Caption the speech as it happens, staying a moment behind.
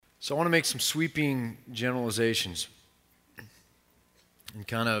So I want to make some sweeping generalizations and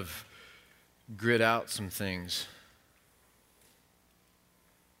kind of grid out some things.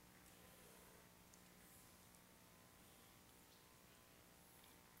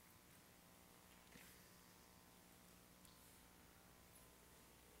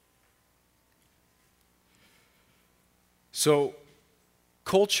 So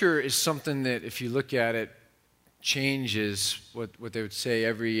culture is something that, if you look at it, changes what they would say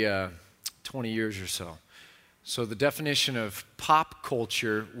every 20 years or so. So the definition of pop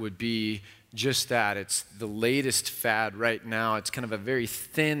culture would be just that. It's the latest fad right now. It's kind of a very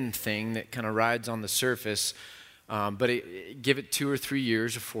thin thing that kind of rides on the surface, but give it 2 or 3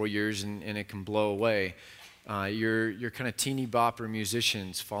 years or 4 years and it can blow away. Your kind of teeny bopper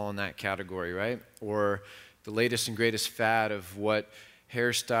musicians fall in that category, right? Or the latest and greatest fad of what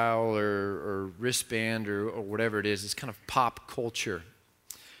hairstyle or wristband or whatever it is. It's kind of pop culture.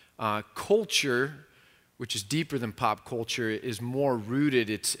 Culture, which is deeper than pop culture, is more rooted.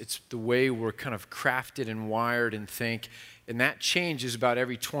 It's the way we're kind of crafted and wired and think. And that changes about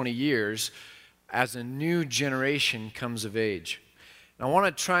every 20 years as a new generation comes of age. And I want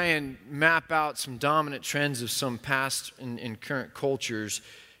to try and map out some dominant trends of some past and current cultures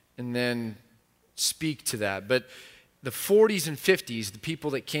and then speak to that. But the 40s and 50s, the people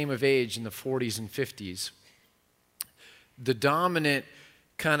that came of age in the 40s and 50s, the dominant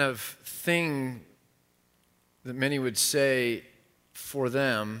kind of thing that many would say for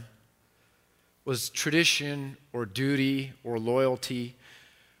them was tradition or duty or loyalty.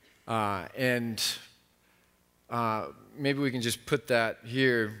 And maybe we can just put that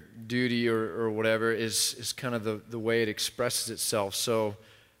here, duty or whatever, is kind of the way it expresses itself. So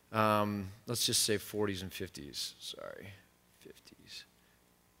let's just say 40s and 50s. Sorry, 50s.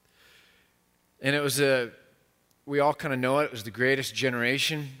 And it was we all kind of know it. It was the greatest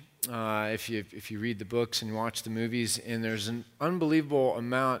generation. If you read the books and watch the movies, and there's an unbelievable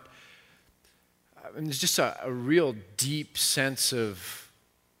amount. There's just a real deep sense of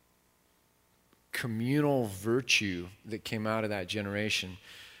communal virtue that came out of that generation.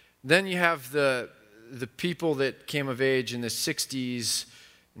 Then you have the people that came of age in the 60s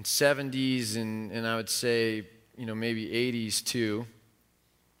and 70s, and I would say, maybe 80s too.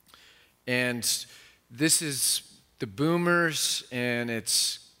 And this is the boomers, and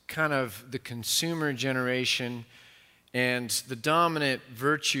it's kind of the consumer generation, and the dominant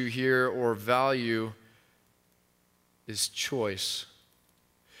virtue here or value is choice.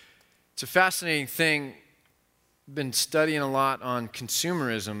 It's a fascinating thing. I've been studying a lot on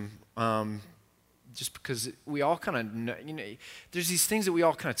consumerism, just because we all kind of know, there's these things that we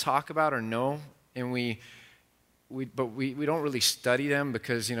all kind of talk about or know, and we don't really study them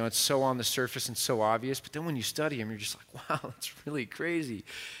because, it's so on the surface and so obvious. But then when you study them, you're just like, wow, that's really crazy.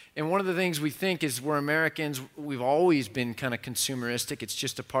 And one of the things we think is we're Americans, we've always been kind of consumeristic. It's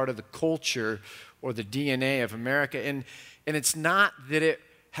just a part of the culture or the DNA of America. And it's not that it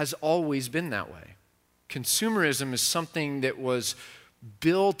has always been that way. Consumerism is something that was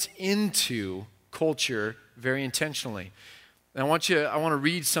built into culture very intentionally. And I want to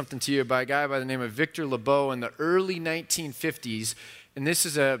read something to you by a guy by the name of Victor Lebow in the early 1950s. And this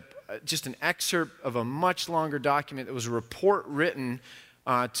is just an excerpt of a much longer document. It was a report written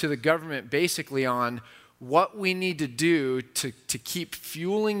to the government basically on what we need to do to keep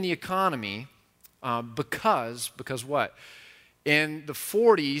fueling the economy because what? In the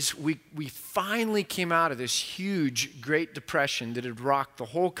 40s, we finally came out of this huge Great Depression that had rocked the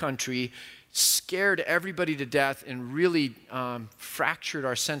whole country, scared everybody to death, and really fractured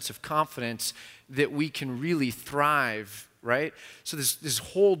our sense of confidence that we can really thrive, right? So this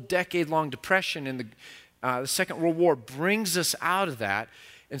whole decade-long depression in the Second World War brings us out of that.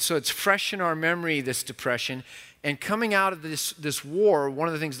 And so it's fresh in our memory, this depression. And coming out of this war, one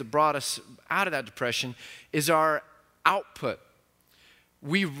of the things that brought us out of that depression is our output.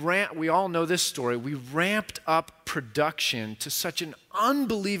 We all know this story. We ramped up production to such an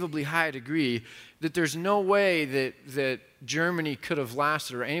unbelievably high degree that there's no way that Germany could have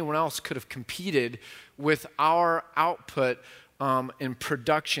lasted or anyone else could have competed with our output in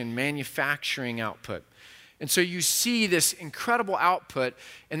production, manufacturing output. And so you see this incredible output,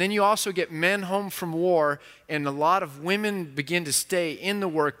 and then you also get men home from war, and a lot of women begin to stay in the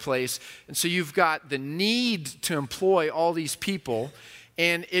workplace. And so you've got the need to employ all these people.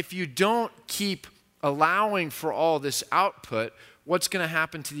 And if you don't keep allowing for all this output, what's going to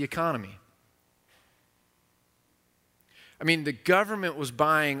happen to the economy? I mean, the government was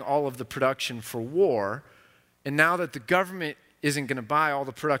buying all of the production for war, and now that the government isn't going to buy all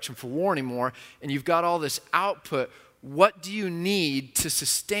the production for war anymore, and you've got all this output, what do you need to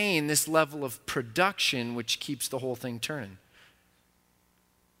sustain this level of production which keeps the whole thing turning?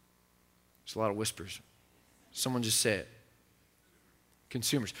 There's a lot of whispers. Someone just say it.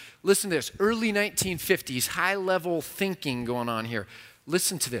 Consumers. Listen to this. Early 1950s, high-level thinking going on here.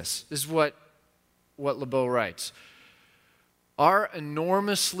 Listen to this. This is what LeBeau writes. Our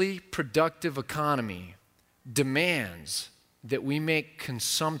enormously productive economy demands that we make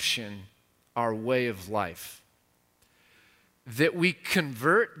consumption our way of life. That we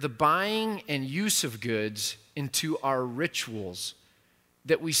convert the buying and use of goods into our rituals.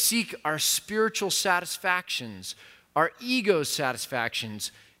 That we seek our spiritual satisfactions, our ego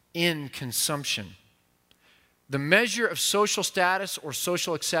satisfactions in consumption. The measure of social status or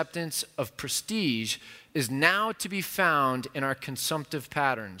social acceptance of prestige is now to be found in our consumptive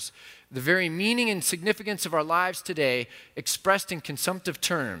patterns. The very meaning and significance of our lives today expressed in consumptive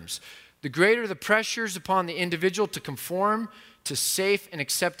terms. The greater the pressures upon the individual to conform to safe and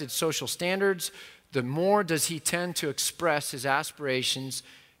accepted social standards, the more does he tend to express his aspirations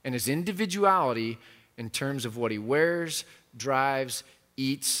and his individuality in terms of what he wears, drives,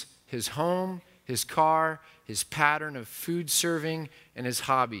 eats, his home, his car, his pattern of food serving, and his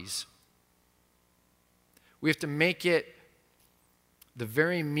hobbies. We have to make it the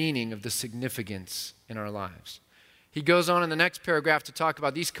very meaning of the significance in our lives. He goes on in the next paragraph to talk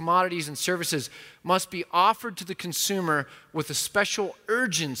about these commodities and services must be offered to the consumer with a special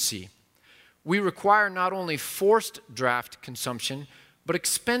urgency. We require not only forced draft consumption, but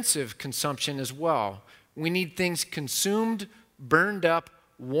expensive consumption as well. We need things consumed, burned up,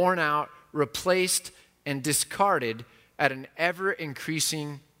 worn out, replaced, and discarded at an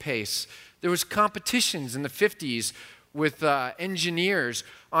ever-increasing pace. There was competitions in the 50s with engineers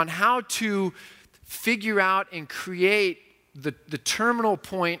on how to figure out and create the terminal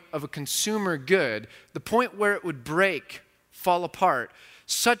point of a consumer good, the point where it would break, fall apart,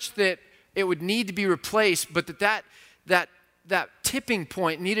 such that it would need to be replaced, but that tipping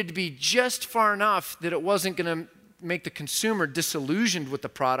point needed to be just far enough that it wasn't going to make the consumer disillusioned with the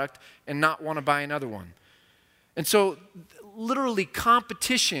product and not want to buy another one. And so literally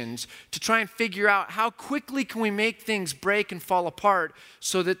competitions to try and figure out how quickly can we make things break and fall apart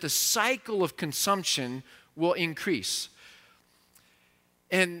so that the cycle of consumption will increase.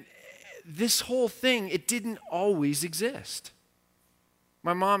 And this whole thing, it didn't always exist.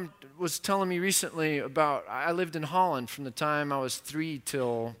 My mom was telling me recently about, I lived in Holland from the time I was 3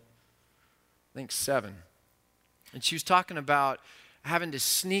 till, I think, 7. And she was talking about having to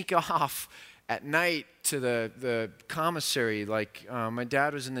sneak off at night to the commissary. Like, my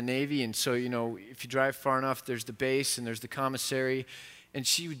dad was in the Navy, and so, if you drive far enough, there's the base and there's the commissary. And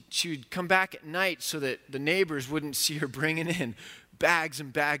she would come back at night so that the neighbors wouldn't see her bringing in bags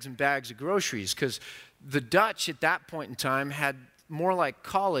and bags and bags of groceries. Because the Dutch at that point in time had more like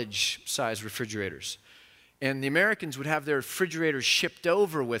college-sized refrigerators. And the Americans would have their refrigerators shipped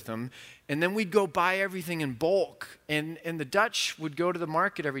over with them, and then we'd go buy everything in bulk. And the Dutch would go to the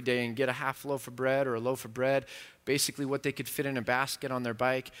market every day and get a half loaf of bread or a loaf of bread, basically what they could fit in a basket on their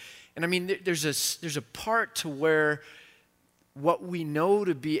bike. And I mean, there's a part to where what we know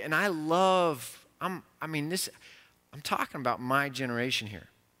to be, and I'm talking about my generation here.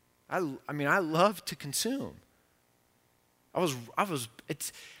 I love to consume.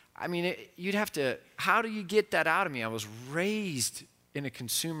 You'd have to, how do you get that out of me? I was raised in a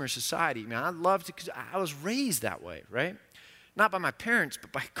consumer society. I was raised that way, right? Not by my parents,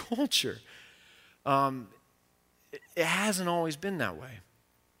 but by culture. It hasn't always been that way.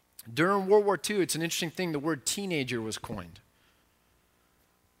 During World War II, it's an interesting thing, the word teenager was coined.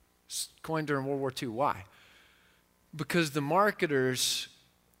 It's coined during World War II. Why? Because the marketers,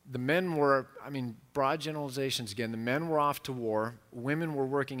 the men were, broad generalizations again, the men were off to war, women were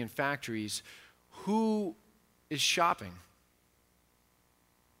working in factories. Who is shopping?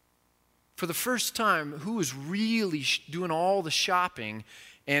 For the first time, who is really doing all the shopping?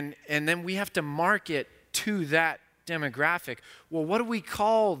 And then we have to market to that demographic. Well, what do we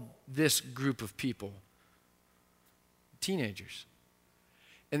call this group of people? Teenagers.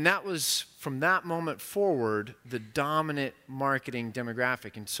 And that was, from that moment forward, the dominant marketing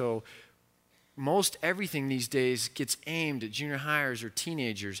demographic. And so most everything these days gets aimed at junior hires or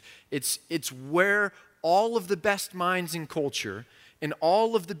teenagers. It's where all of the best minds in culture and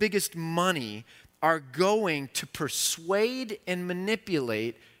all of the biggest money are going to persuade and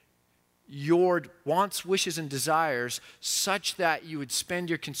manipulate your wants, wishes, and desires such that you would spend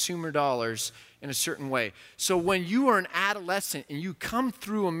your consumer dollars in a certain way. So when you are an adolescent and you come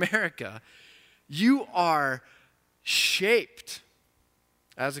through America, you are shaped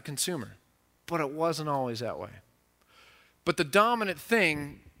as a consumer. But it wasn't always that way. But the dominant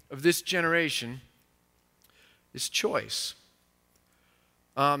thing of this generation is choice.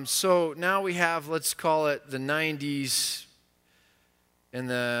 So now we have, let's call it the 90s and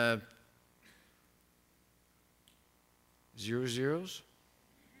the 00s?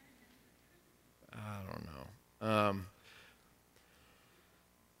 I don't know.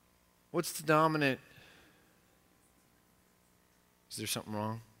 What's the dominant? Is there something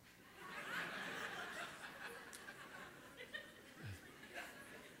wrong?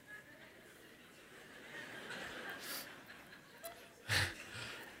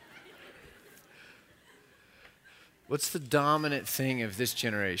 What's the dominant thing of this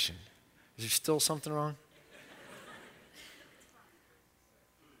generation? Is there still something wrong?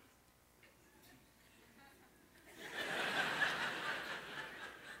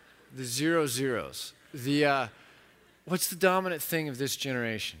 The 00s. What's the dominant thing of this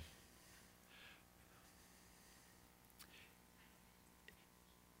generation?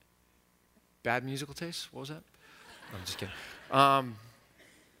 Bad musical taste? What was that? No, I'm just kidding.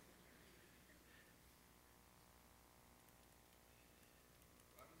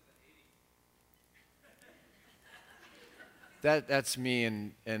 That's me,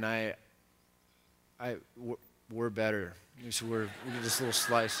 and we're better. So we get this little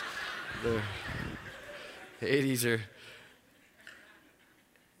slice. The 80s are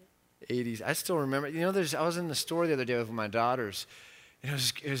 80s. I still remember. I was in the store the other day with my daughters, and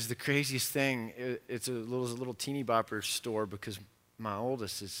it was the craziest thing. It's a little teeny bopper store because my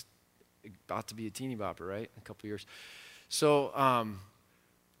oldest is about to be a teeny bopper, right? In a couple years. So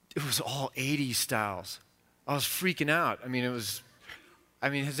it was all 80s styles. I was freaking out.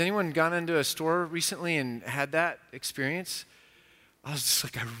 Has anyone gone into a store recently and had that experience? I was just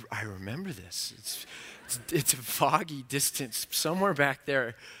like, I remember this. It's a foggy distance somewhere back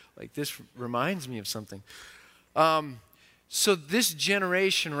there. Like, this reminds me of something. So this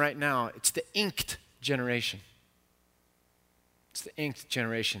generation right now, it's the inked generation. It's the inked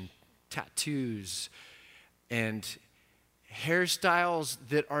generation. Tattoos and hairstyles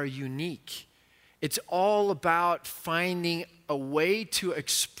that are unique. It's all about finding a way to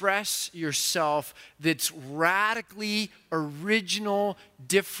express yourself that's radically original,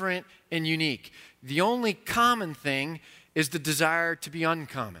 different, and unique. The only common thing is the desire to be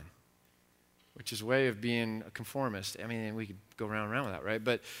uncommon, which is a way of being a conformist. We could go round and round with that, right?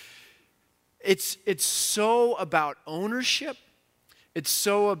 But it's so about ownership. It's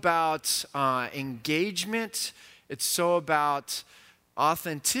so about engagement. It's so about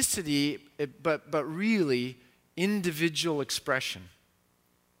authenticity, but really individual expression.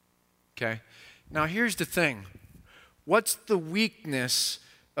 Okay? Now here's the thing. What's the weakness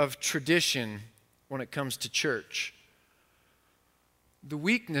of tradition when it comes to church? The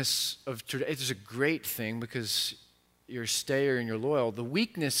weakness of tradition is a great thing because you're a stayer and you're loyal. The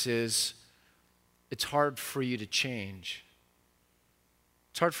weakness is it's hard for you to change.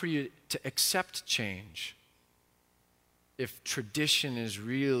 It's hard for you to accept change if tradition is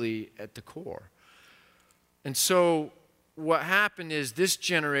really at the core. And so what happened is this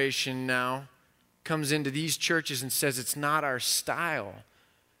generation now comes into these churches and says it's not our style.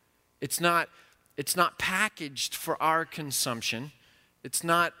 It's not packaged for our consumption. It's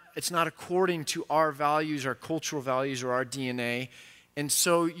not according to our values, our cultural values, or our DNA. And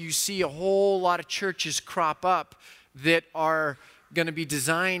so you see a whole lot of churches crop up that are going to be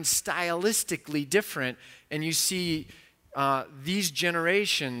designed stylistically different, and you see these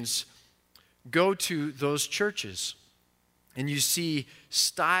generations go to those churches, and you see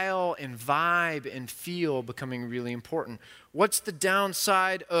style and vibe and feel becoming really important. What's the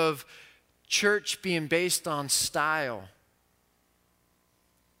downside of church being based on style?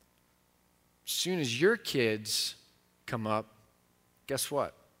 As soon as your kids come up, guess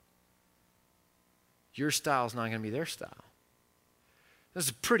what? Your style is not going to be their style. This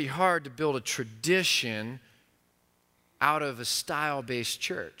is pretty hard to build a tradition out of a style-based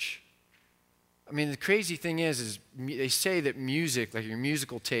church. The crazy thing is they say that music, like your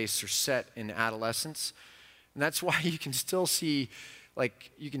musical tastes, are set in adolescence, and that's why you can still see,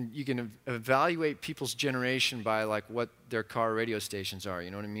 like, you can evaluate people's generation by like what their car radio stations are.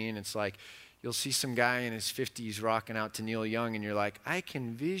 You know what I mean? It's like you'll see some guy in his 50s rocking out to Neil Young, and you're like, I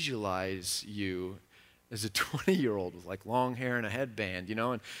can visualize you as a 20-year-old with like long hair and a headband,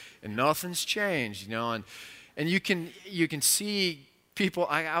 and nothing's changed, and you can see people.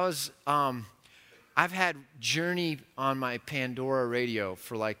 I've had Journey on my Pandora radio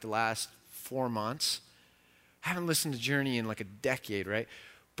for like the last 4 months. I haven't listened to Journey in like a decade, right?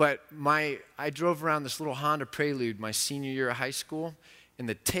 But I drove around this little Honda Prelude my senior year of high school, and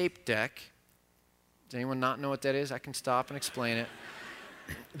the tape deck Does anyone not know what that is? I can stop and explain it.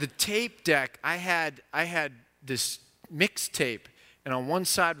 The tape deck, I had this mixtape, and on one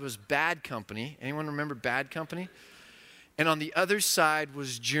side was Bad Company. Anyone remember Bad Company? And on the other side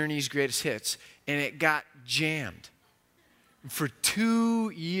was Journey's Greatest Hits, and it got jammed. For 2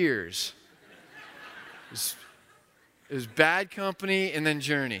 years, it was Bad Company and then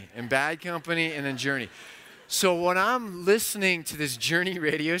Journey, and Bad Company and then Journey. So when I'm listening to this Journey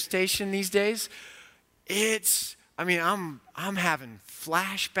radio station these days, I'm having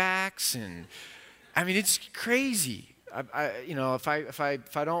flashbacks, and it's crazy. If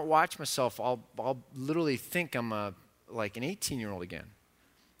I don't watch myself, I'll literally think I'm like an 18-year-old again.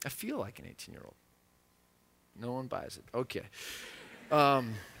 I feel like an 18-year-old. No one buys it. Okay.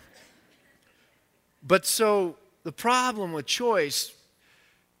 But so the problem with choice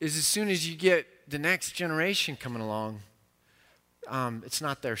is as soon as you get the next generation coming along, it's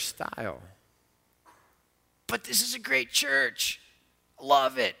not their style. But this is a great church.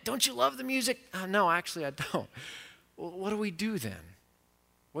 Love it. Don't you love the music? No, actually, I don't. Well, what do we do then?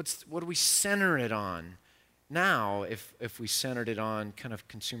 What do we center it on now if we centered it on kind of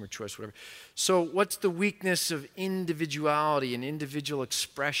consumer choice, whatever? So what's the weakness of individuality and individual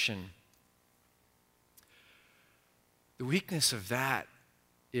expression? The weakness of that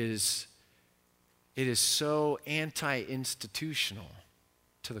is it is so anti-institutional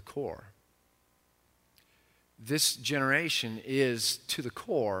to the core. This generation is, to the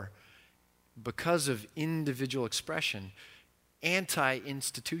core, because of individual expression,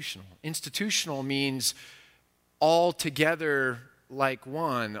 anti-institutional. Institutional means all together like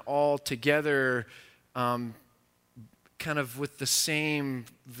one, all together kind of with the same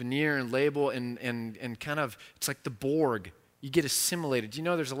veneer and label and kind of, it's like the Borg. You get assimilated. You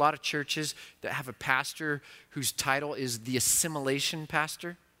know there's a lot of churches that have a pastor whose title is the assimilation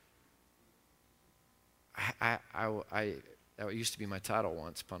pastor? That used to be my title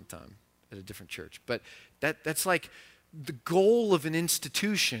once upon a time at a different church. But that's like the goal of an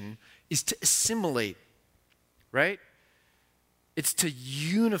institution is to assimilate, right? It's to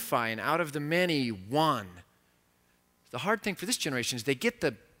unify, and out of the many, one. The hard thing for this generation is they get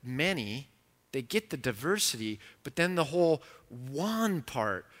the many, they get the diversity, but then the whole one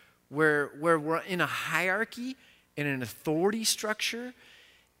part where we're in a hierarchy, in an authority structure,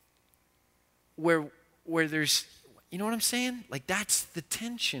 where there's, you know what I'm saying? Like that's the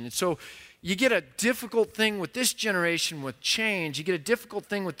tension. And so you get a difficult thing with this generation with change. You get a difficult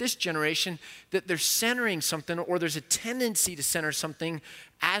thing with this generation that they're centering something, or there's a tendency to center something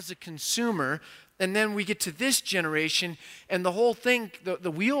as a consumer. And then we get to this generation, and the whole thing,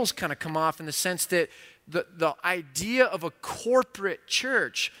 the wheels kind of come off in the sense that the idea of a corporate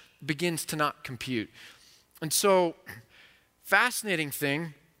church begins to not compute. And so, fascinating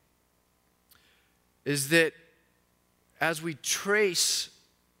thing is that as we trace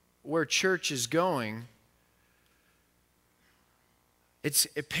where church is going,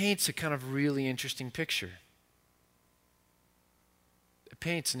 it paints a kind of really interesting picture. It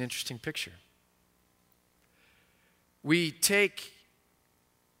paints an interesting picture. We take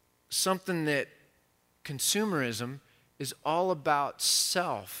something that consumerism is all about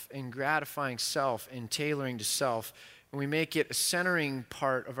self and gratifying self and tailoring to self, and we make it a centering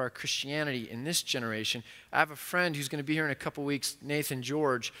part of our Christianity in this generation. I have a friend who's going to be here in a couple weeks, Nathan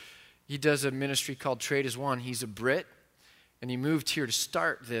George. He does a ministry called Trade as One. He's a Brit, and he moved here to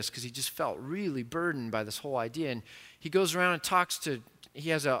start this because he just felt really burdened by this whole idea. And he goes around and talks to,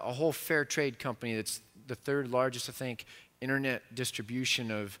 he has a whole fair trade company that's the third largest, I think, internet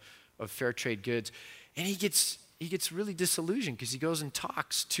distribution of fair trade goods. And he gets really disillusioned because he goes and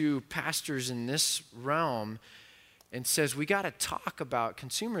talks to pastors in this realm and says, we got to talk about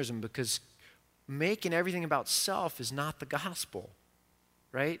consumerism because making everything about self is not the gospel,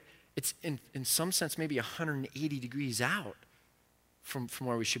 right? It's in some sense maybe 180 degrees out from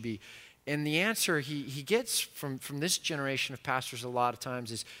where we should be. And the answer he gets from this generation of pastors a lot of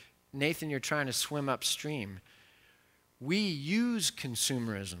times is, Nathan, you're trying to swim upstream. We use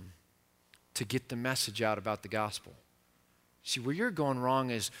consumerism to get the message out about the gospel. See, where you're going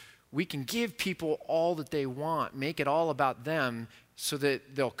wrong is we can give people all that they want, make it all about them so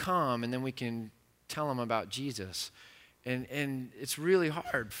that they'll come, and then we can tell them about Jesus. And it's really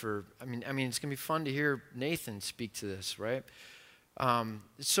hard for, I mean, it's going to be fun to hear Nathan speak to this, right?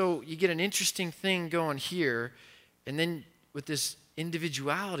 So you get an interesting thing going here, and then with this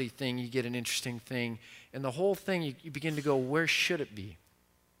individuality thing, you get an interesting thing. And the whole thing, you begin to go, where should it be?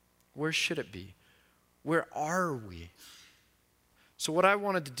 Where should it be? Where are we? So what I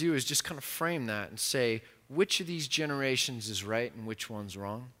wanted to do is just kind of frame that and say, which of these generations is right and which one's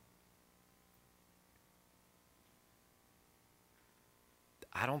wrong?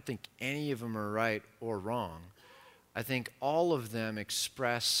 I don't think any of them are right or wrong. I think all of them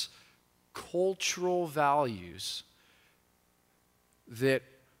express cultural values that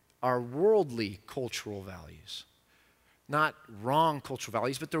are worldly cultural values. Not wrong cultural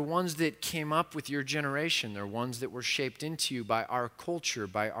values, but they're ones that came up with your generation. They're ones that were shaped into you by our culture,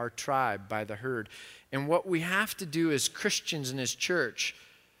 by our tribe, by the herd. And what we have to do as Christians and as church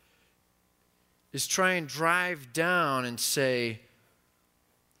is try and drive down and say,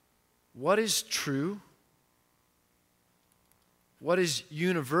 what is true? What is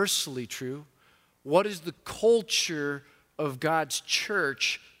universally true? What is the culture of God's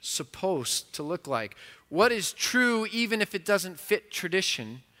church supposed to look like? What is true even if it doesn't fit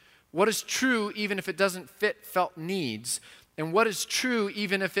tradition? What is true even if it doesn't fit felt needs? And what is true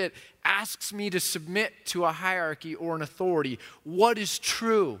even if it asks me to submit to a hierarchy or an authority? What is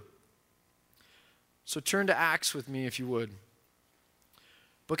true? So turn to Acts with me if you would.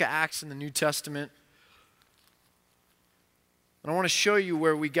 Book of Acts in the New Testament. And I want to show you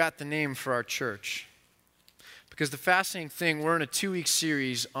where we got the name for our church. Because the fascinating thing, we're in a 2-week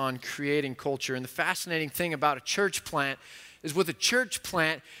series on creating culture. And the fascinating thing about a church plant is with a church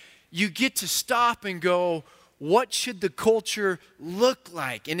plant, you get to stop and go, what should the culture look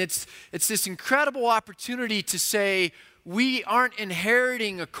like? And it's this incredible opportunity to say, we aren't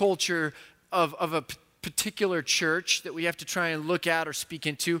inheriting a culture of a particular church that we have to try and look at or speak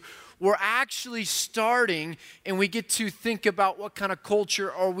into. We're actually starting, and we get to think about what kind of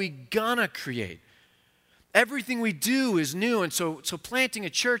culture are we gonna create. Everything we do is new, and so planting a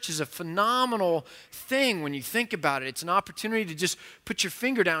church is a phenomenal thing when you think about it. It's an opportunity to just put your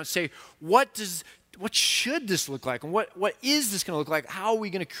finger down and say, what should this look like? And what is this going to look like? How are we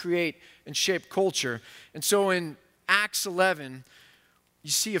going to create and shape culture? And so in Acts 11, you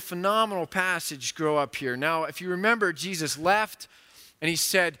see a phenomenal passage grow up here. Now, if you remember, Jesus left, and he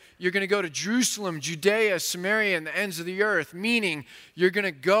said, you're going to go to Jerusalem, Judea, Samaria, and the ends of the earth, meaning you're going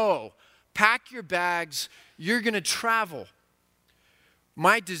to go. Pack your bags, you're going to travel.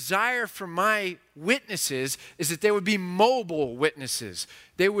 My desire for my witnesses is that they would be mobile witnesses.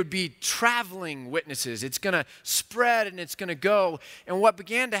 They would be traveling witnesses. It's going to spread and it's going to go. And what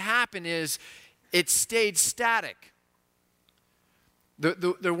began to happen is it stayed static.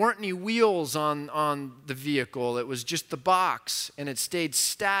 There weren't any wheels on the vehicle. It was just the box, and it stayed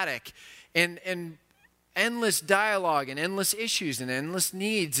static. And endless dialogue and endless issues and endless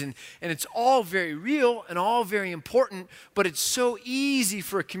needs. And it's all very real and all very important, but it's so easy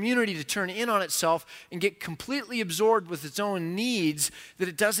for a community to turn in on itself and get completely absorbed with its own needs that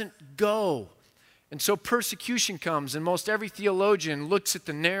it doesn't go. And so persecution comes, and most every theologian looks at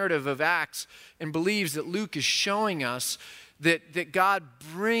the narrative of Acts and believes that Luke is showing us that God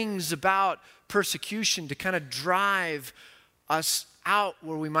brings about persecution to kind of drive us out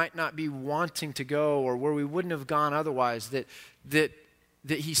where we might not be wanting to go or where we wouldn't have gone otherwise, that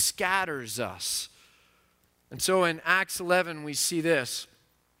he scatters us. And so in Acts 11, we see this.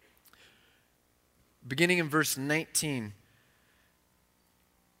 Beginning in verse 19.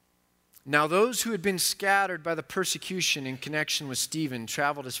 Now those who had been scattered by the persecution in connection with Stephen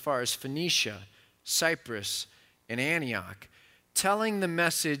traveled as far as Phoenicia, Cyprus, and Antioch, telling the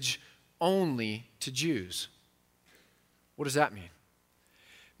message only to Jews. What does that mean?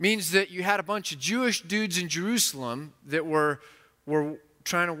 Means that you had a bunch of Jewish dudes in Jerusalem that were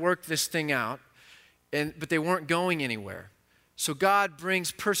trying to work this thing out, but they weren't going anywhere. So God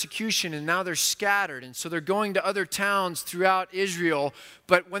brings persecution, and now they're scattered. And so they're going to other towns throughout Israel.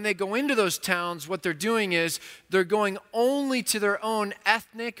 But when they go into those towns, what they're doing is they're going only to their own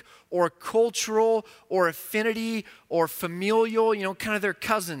ethnic or cultural or affinity or familial, kind of their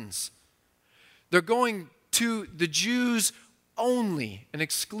cousins. They're going to the Jews only and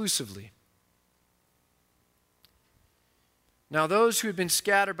exclusively. Now those who had been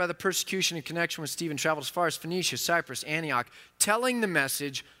scattered by the persecution in connection with Stephen traveled as far as Phoenicia, Cyprus, Antioch, telling the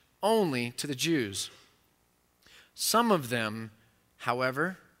message only to the Jews. Some of them,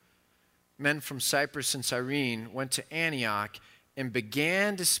 however, men from Cyprus and Cyrene, went to Antioch and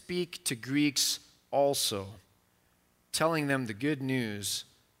began to speak to Greeks also, telling them the good news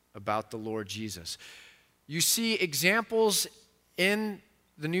about the Lord Jesus. You see examples in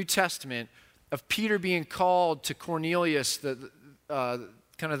the New Testament of Peter being called to Cornelius, the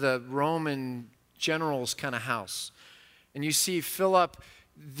kind of the Roman general's kind of house. And you see Philip,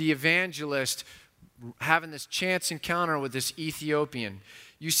 the evangelist, having this chance encounter with this Ethiopian.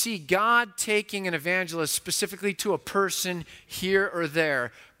 You see God taking an evangelist specifically to a person here or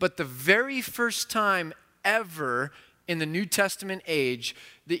there. But the very first time ever in the New Testament age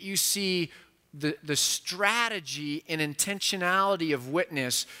that you see the strategy and intentionality of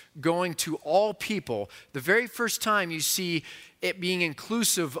witness going to all people. The very first time you see it being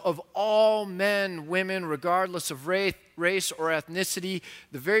inclusive of all men, women, regardless of race or ethnicity,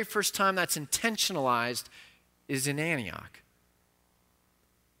 the very first time that's intentionalized is in Antioch.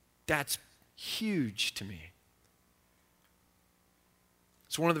 That's huge to me.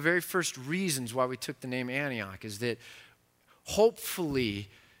 It's one of the very first reasons why we took the name Antioch, is that hopefully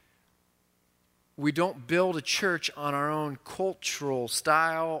we don't build a church on our own cultural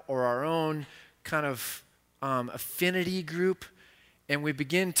style or our own kind of affinity group, and we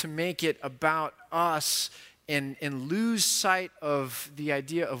begin to make it about us and lose sight of the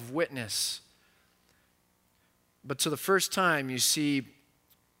idea of witness. But so the first time you see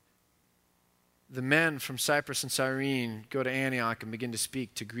the men from Cyprus and Cyrene go to Antioch and begin to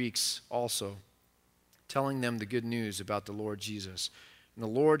speak to Greeks also, telling them the good news about the Lord Jesus. And the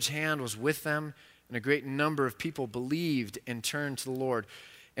Lord's hand was with them, and a great number of people believed and turned to the Lord.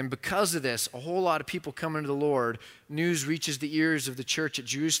 And because of this, a whole lot of people come into the Lord. News reaches the ears of the church at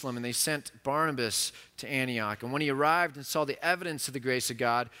Jerusalem, and they sent Barnabas to Antioch. And when he arrived and saw the evidence of the grace of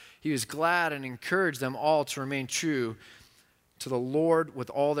God, he was glad and encouraged them all to remain true to the Lord with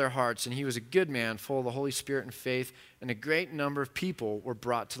all their hearts. And he was a good man, full of the Holy Spirit and faith, and a great number of people were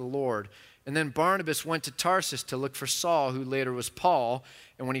brought to the Lord. And then Barnabas went to Tarsus to look for Saul, who later was Paul.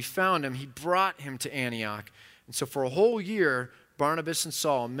 And when he found him, he brought him to Antioch. And so for a whole year, Barnabas and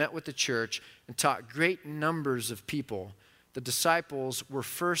Saul met with the church and taught great numbers of people. The disciples were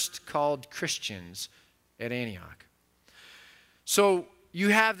first called Christians at Antioch. So you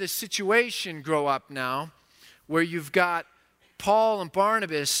have this situation grow up now where you've got Paul and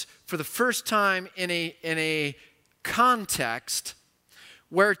Barnabas for the first time in a context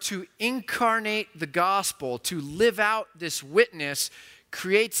where to incarnate the gospel, to live out this witness,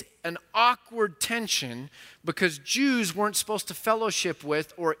 creates an awkward tension because Jews weren't supposed to fellowship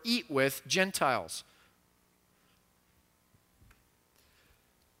with or eat with Gentiles.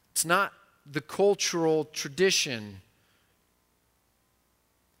 It's not the cultural tradition.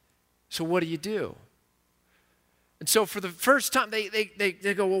 So what do? And so for the first time,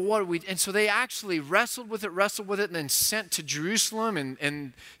 they go, well, what do we? And so they actually wrestled with it, and then sent to Jerusalem.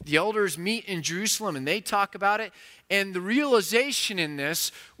 And the elders meet in Jerusalem, and they talk about it. And the realization in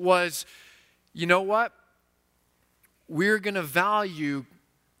this was, you know what? We're going to value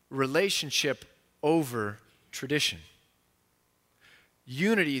relationship over tradition.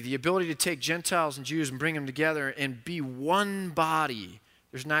 Unity, the ability to take Gentiles and Jews and bring them together and be one body.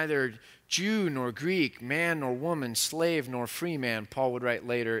 There's neither Jew nor Greek, man nor woman, slave nor free man, Paul would write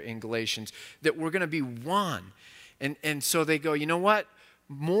later in Galatians, that we're going to be one. And so they go, you know what?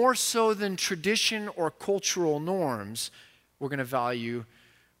 More so than tradition or cultural norms, we're going to value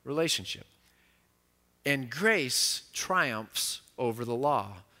relationship. And grace triumphs over the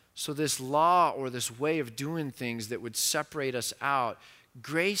law. So this law or this way of doing things that would separate us out,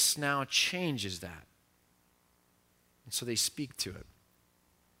 grace now changes that. And so they speak to it.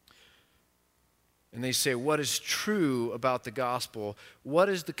 And they say, what is true about the gospel? What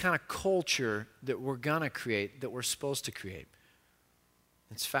is the kind of culture that we're going to create, that we're supposed to create?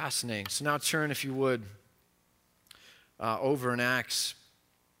 It's fascinating. So now turn, if you would, over in Acts,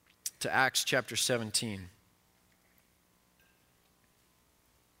 to Acts chapter 17.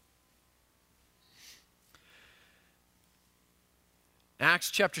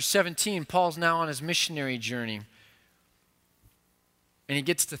 Acts chapter 17, Paul's now on his missionary journey. And he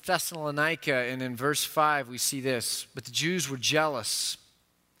gets to Thessalonica, and in verse 5 we see this. But the Jews were jealous.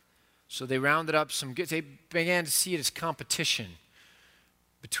 So they rounded up they began to see it as competition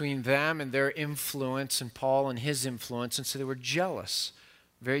between them and their influence and Paul and his influence. And so they were jealous.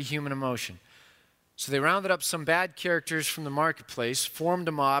 Very human emotion. So they rounded up some bad characters from the marketplace, formed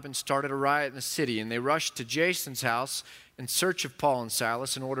a mob, and started a riot in the city. And they rushed to Jason's house in search of Paul and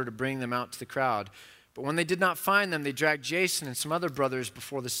Silas in order to bring them out to the crowd. But when they did not find them, they dragged Jason and some other brothers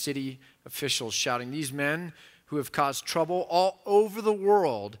before the city officials, shouting, "These men who have caused trouble all over the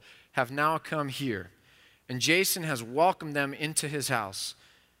world have now come here. And Jason has welcomed them into his house.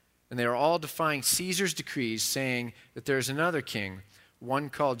 And they are all defying Caesar's decrees, saying that there is another king, one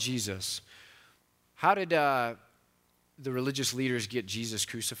called Jesus." How did the religious leaders get Jesus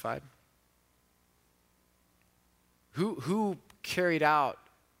crucified? Who carried out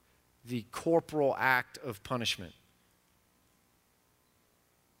the corporal act of punishment?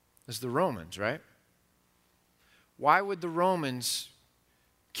 It's the Romans, right? Why would the Romans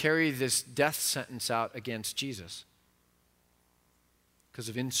carry this death sentence out against Jesus? Because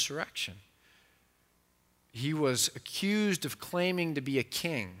of insurrection. He was accused of claiming to be a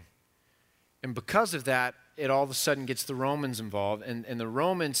king. And because of that, it all of a sudden gets the Romans involved. And the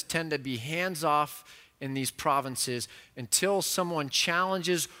Romans tend to be hands-off in these provinces until someone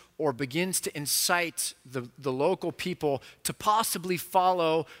challenges or begins to incite the local people to possibly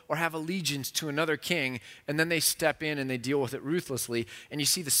follow or have allegiance to another king, and then they step in and they deal with it ruthlessly. And you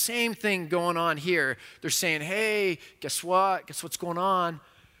see the same thing going on here. They're saying, hey, guess what? Guess what's going on?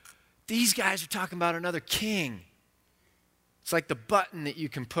 These guys are talking about another king. It's like the button that you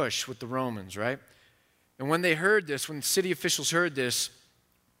can push with the Romans, right? And when they heard this, when the city officials heard this,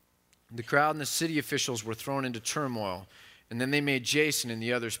 the crowd and the city officials were thrown into turmoil. And then they made Jason and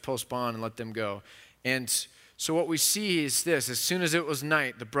the others post bond and let them go. And so what we see is this. As soon as it was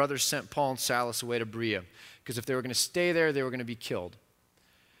night, the brothers sent Paul and Silas away to Berea. Because if they were going to stay there, they were going to be killed.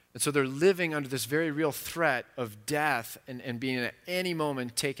 And so they're living under this very real threat of death and being at any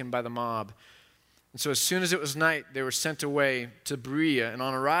moment taken by the mob. And so as soon as it was night, they were sent away to Berea. And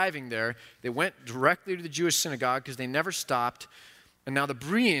on arriving there, they went directly to the Jewish synagogue because they never stopped. And now the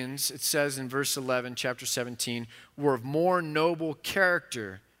Bereans, it says in verse 11, chapter 17, were of more noble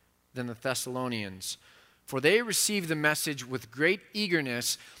character than the Thessalonians. For they received the message with great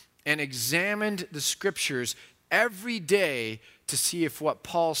eagerness and examined the scriptures every day to see if what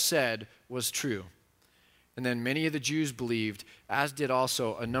Paul said was true. And then many of the Jews believed, as did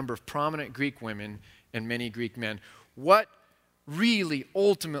also a number of prominent Greek women and many Greek men. What really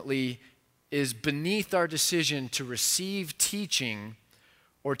ultimately is beneath our decision to receive teaching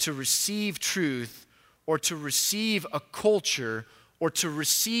or to receive truth or to receive a culture or to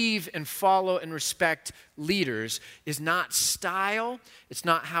receive and follow and respect leaders is not style. It's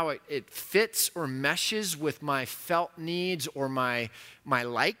not how it fits or meshes with my felt needs or my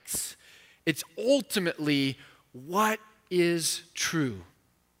likes. It's ultimately what is true.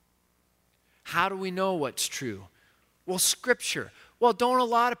 How do we know what's true? Well, Scripture. Well, don't a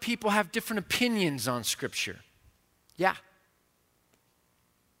lot of people have different opinions on Scripture? Yeah.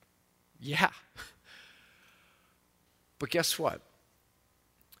 Yeah. But guess what?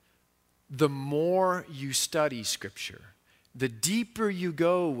 The more you study Scripture, the deeper you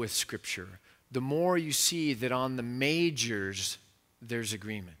go with Scripture, the more you see that on the majors, there's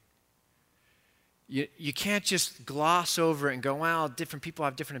agreement. You can't just gloss over it and go, well, different people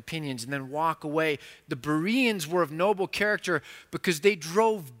have different opinions, and then walk away. The Bereans were of noble character because they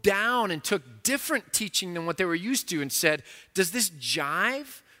drove down and took different teaching than what they were used to and said, does this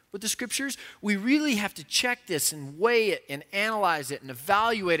jive with the Scriptures? We really have to check this and weigh it and analyze it and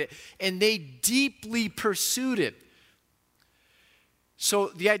evaluate it. And they deeply pursued it. So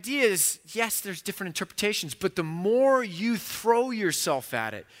the idea is, yes, there's different interpretations, but the more you throw yourself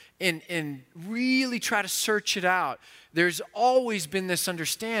at it and really try to search it out, there's always been this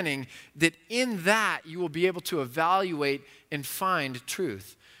understanding that in that you will be able to evaluate and find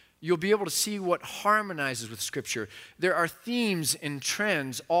truth. You'll be able to see what harmonizes with Scripture. There are themes and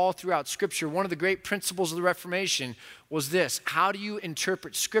trends all throughout Scripture. One of the great principles of the Reformation was this: how do you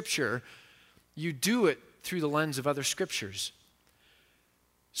interpret Scripture? You do it through the lens of other Scriptures.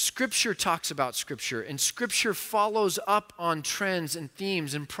 Scripture talks about Scripture, and Scripture follows up on trends and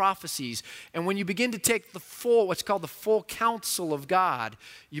themes and prophecies. And when you begin to take what's called the full counsel of God,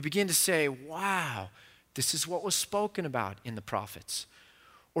 you begin to say, wow, this is what was spoken about in the prophets.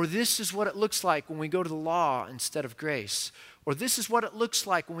 Or this is what it looks like when we go to the law instead of grace. Or this is what it looks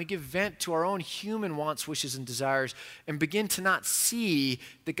like when we give vent to our own human wants, wishes, and desires and begin to not see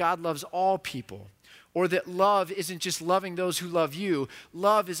that God loves all people. Or that love isn't just loving those who love you.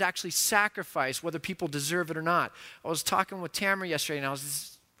 Love is actually sacrifice, whether people deserve it or not. I was talking with Tamara yesterday, and I was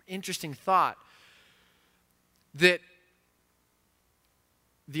this interesting thought that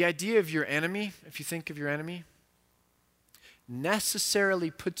the idea of your enemy, if you think of your enemy,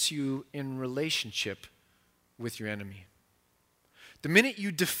 necessarily puts you in relationship with your enemy. The minute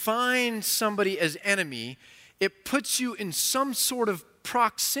you define somebody as enemy, it puts you in some sort of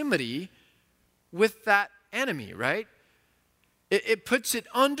proximity with that enemy, right? It puts it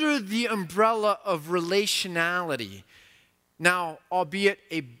under the umbrella of relationality. Now, albeit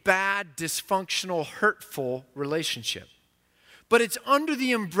a bad, dysfunctional, hurtful relationship. But it's under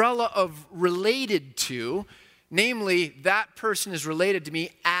the umbrella of related to, namely, that person is related to me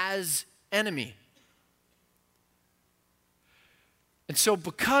as enemy. And so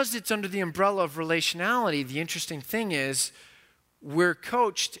because it's under the umbrella of relationality, the interesting thing is we're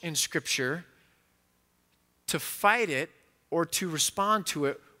coached in Scripture to fight it or to respond to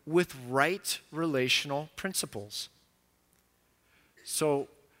it with right relational principles. So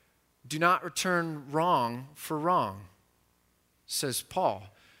do not return wrong for wrong, says Paul.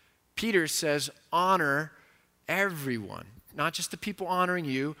 Peter says honor everyone, not just the people honoring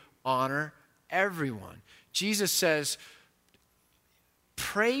you, honor everyone. Jesus says,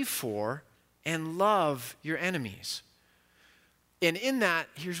 pray for and love your enemies. And in that,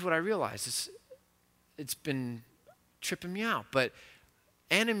 here's what I realized. It's been tripping me out. But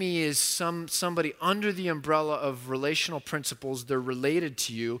enemy is somebody under the umbrella of relational principles. They're related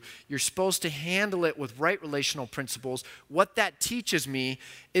to you. You're supposed to handle it with right relational principles. What that teaches me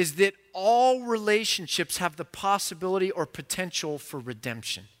is that all relationships have the possibility or potential for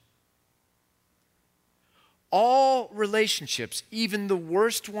redemption. All relationships, even the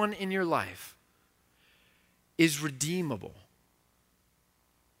worst one in your life, is redeemable.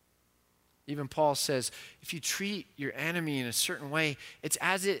 Even Paul says, if you treat your enemy in a certain way, it's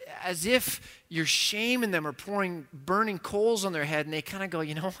as if you're shaming them or burning coals on their head, and they kind of go,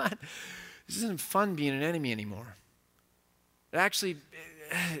 you know what? This isn't fun being an enemy anymore. It actually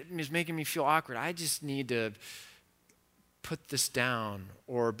is making me feel awkward. I just need to put this down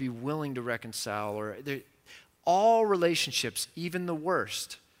or be willing to reconcile. All relationships, even the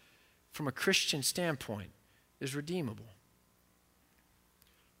worst, from a Christian standpoint, is redeemable.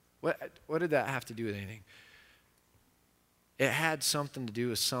 What did that have to do with anything? It had something to do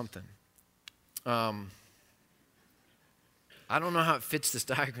with something. I don't know how it fits this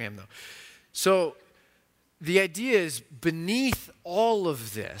diagram, though. So the idea is, beneath all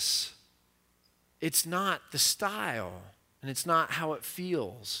of this, it's not the style, and it's not how it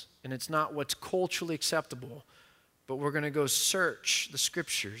feels, and it's not what's culturally acceptable, but we're going to go search the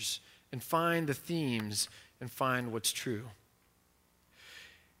scriptures and find the themes and find what's true.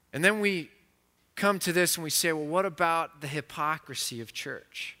 And then we come to this and we say, well, what about the hypocrisy of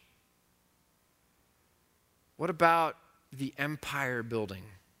church? What about the empire building?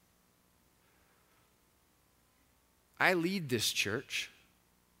 I lead this church.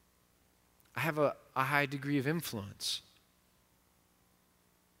 I have a high degree of influence.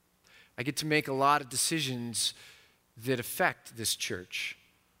 I get to make a lot of decisions that affect this church.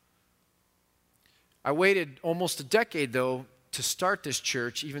 I waited almost a decade, though, to start this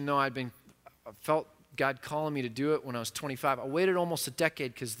church, even though I felt God calling me to do it when I was 25. I waited almost a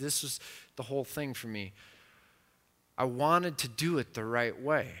decade because this was the whole thing for me. I wanted to do it the right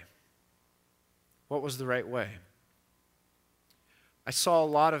way. What was the right way? I saw a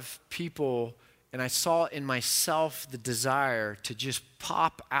lot of people, and I saw in myself the desire to just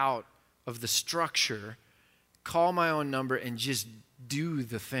pop out of the structure, call my own number, and just do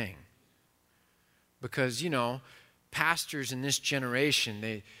the thing. Because, pastors in this generation,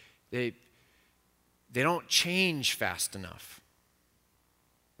 they don't change fast enough,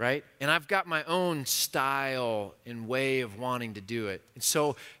 right? And I've got my own style and way of wanting to do it. And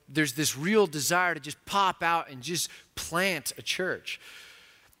so there's this real desire to just pop out and just plant a church.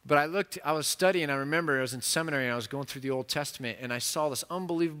 But I was studying, I remember I was in seminary and I was going through the Old Testament, and I saw this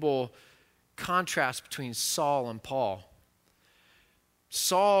unbelievable contrast between Saul and Paul.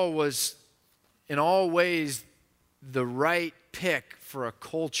 Saul was in all ways the right pick for a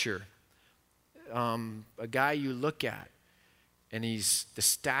culture, a guy you look at, and he's the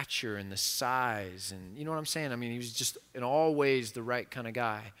stature and the size, and you know what I'm saying? I mean, he was just in all ways the right kind of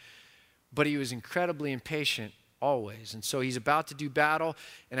guy, but he was incredibly impatient always. And so he's about to do battle,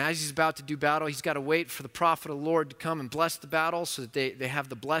 and as he's about to do battle, he's got to wait for the prophet of the Lord to come and bless the battle so that they have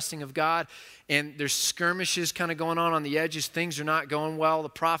the blessing of God. And there's skirmishes kind of going on the edges. Things are not going well. The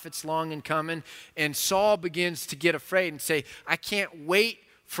prophet's long in coming, and Saul begins to get afraid and say, I can't wait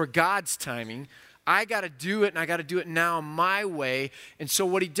for God's timing. I got to do it, and I got to do it now my way. And so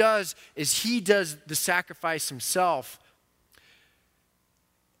what he does is he does the sacrifice himself,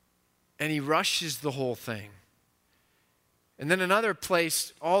 and he rushes the whole thing. And then another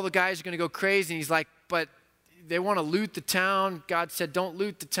place, all the guys are going to go crazy. And he's like, but they want to loot the town. God said, don't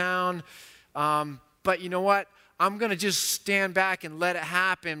loot the town. But you know what? I'm going to just stand back and let it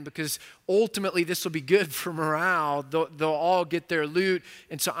happen because ultimately this will be good for morale. They'll all get their loot.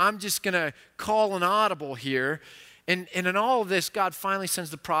 And so I'm just going to call an audible here. And in all of this, God finally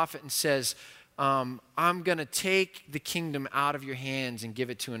sends the prophet and says, I'm going to take the kingdom out of your hands and give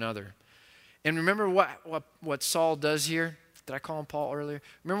it to another. And remember what Saul does here? Did I call him Paul earlier?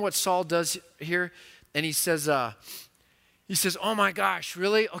 Remember what Saul does here? And he says, oh my gosh,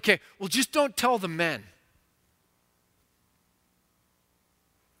 really? Okay, well just don't tell the men.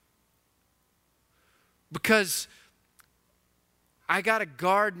 Because I got to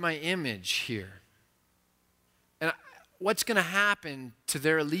guard my image here. And what's going to happen to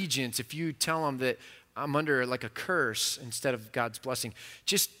their allegiance if you tell them that I'm under like a curse instead of God's blessing?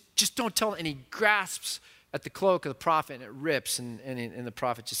 Just don't tell them. And he grasps at the cloak of the prophet, and it rips, and the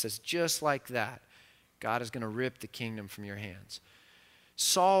prophet just says, just like that, God is going to rip the kingdom from your hands.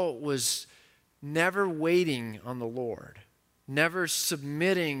 Saul was never waiting on the Lord, never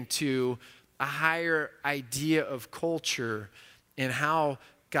submitting to a higher idea of culture and how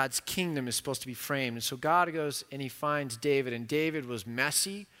God's kingdom is supposed to be framed. And so God goes and he finds David, and David was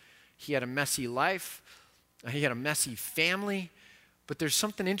messy. He had a messy life. He had a messy family. But there's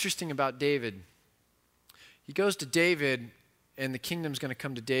something interesting about David. He goes to David, and the kingdom's going to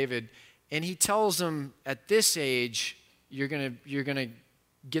come to David, and he tells him, at this age, you're going to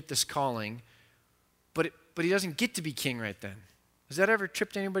get this calling, but he doesn't get to be king right then. Has that ever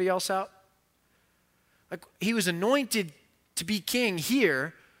tripped anybody else out? Like, he was anointed to be king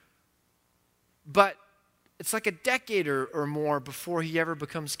here, but it's like a decade or more before he ever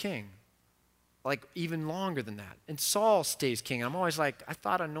becomes king. Like, even longer than that. And Saul stays king. I'm always like, I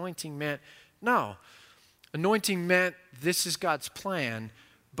thought anointing meant, no. Anointing meant this is God's plan,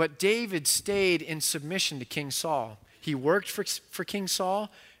 but David stayed in submission to King Saul. He worked for King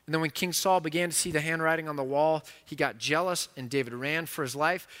Saul, and then when King Saul began to see the handwriting on the wall, he got jealous, and David ran for his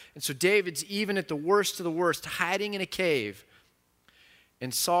life. And so David's, even at the worst of the worst, hiding in a cave.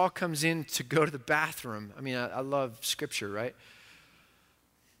 And Saul comes in to go to the bathroom. I mean, I love scripture, right?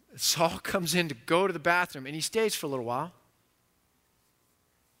 Saul comes in to go to the bathroom, and he stays for a little while.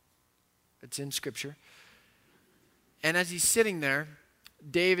 It's in scripture. And as he's sitting there,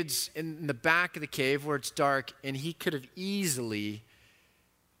 David's in the back of the cave where it's dark, and he could have easily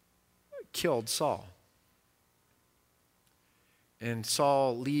killed Saul. And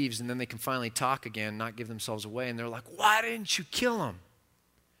Saul leaves, and then they can finally talk again, not give themselves away. And they're like, why didn't you kill him?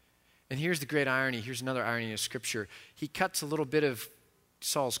 And here's the great irony. Here's another irony of Scripture. He cuts a little bit of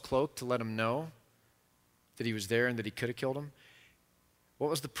Saul's cloak to let him know that he was there and that he could have killed him. What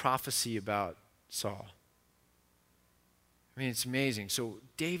was the prophecy about Saul? I mean, it's amazing. So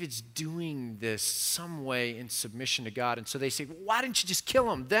David's doing this some way in submission to God. And so they say, why didn't you just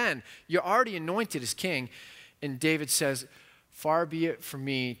kill him then? You're already anointed as king. And David says, far be it from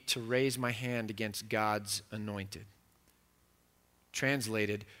me to raise my hand against God's anointed.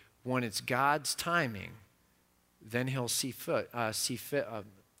 Translated, when it's God's timing, then he'll see fit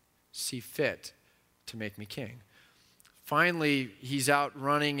to make me king. Finally, he's out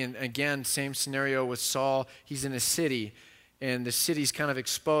running, and again, same scenario with Saul. He's in a city, and the city's kind of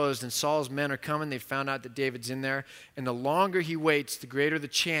exposed, and Saul's men are coming. They found out that David's in there, and the longer he waits, the greater the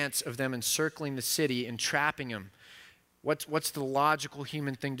chance of them encircling the city and trapping him. What's the logical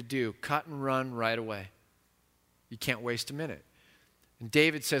human thing to do? Cut and run right away. You can't waste a minute. And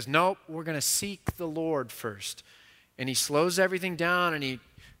David says, nope, we're going to seek the Lord first. And he slows everything down, and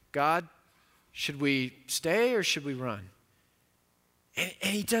God, should we stay or should we run? And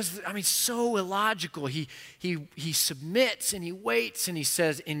he does, I mean, so illogical. He submits and he waits and he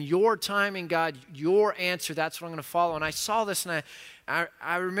says, in your timing, God, your answer, that's what I'm going to follow. And I saw this and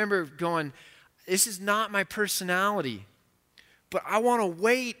I remember going, this is not my personality. But I want to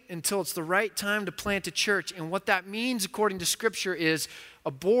wait until it's the right time to plant a church. And what that means, according to Scripture, is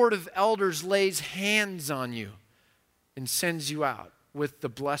a board of elders lays hands on you and sends you out with the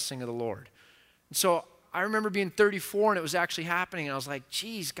blessing of the Lord. And so I remember being 34 and it was actually happening. And I was like,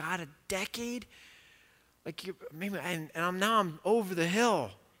 geez, God, a decade? Like, maybe, and I'm over the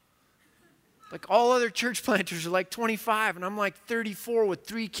hill. Like, all other church planters are like 25, and I'm like 34 with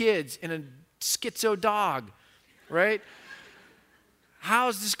 3 kids and a schizo dog, right? How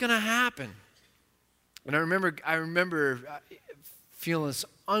is this going to happen? And I remember feeling this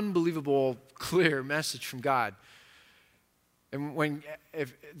unbelievable, clear message from God. And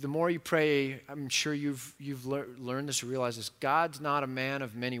the more you pray, I'm sure you've learned this or realized this. God's not a man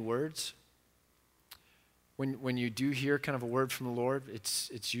of many words. When you do hear kind of a word from the Lord,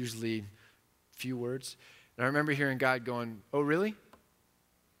 it's usually few words. And I remember hearing God going, oh, really?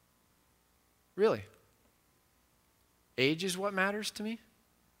 Really? Age is what matters to me?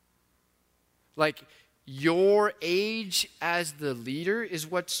 Like, your age as the leader is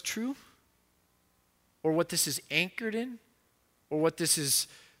what's true? Or what this is anchored in? Or what this is,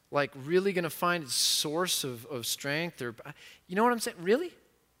 like, really going to find its source of strength? Or, you know what I'm saying? Really?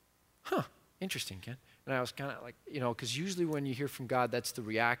 Huh. Interesting, Ken. And I was kind of like, because usually when you hear from God, that's the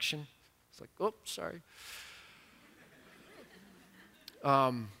reaction. It's like, oh, sorry.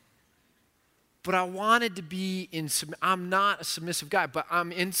 But I wanted to be I'm not a submissive guy, but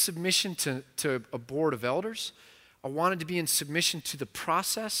I'm in submission to a board of elders. I wanted to be in submission to the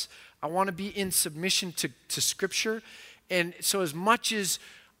process. I want to be in submission to Scripture. And so as much as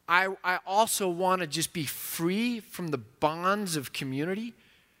I also want to just be free from the bonds of community,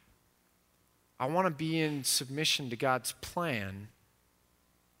 I want to be in submission to God's plan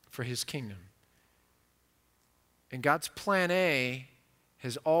for His kingdom. And God's plan A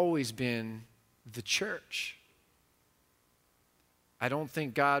has always been the church. I don't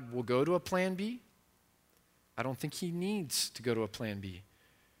think God will go to a plan B. I don't think he needs to go to a plan B.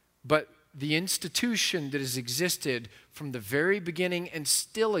 But the institution that has existed from the very beginning and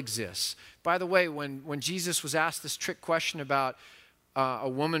still exists. By the way, when Jesus was asked this trick question about a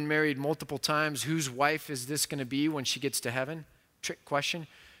woman married multiple times, whose wife is this going to be when she gets to heaven? Trick question.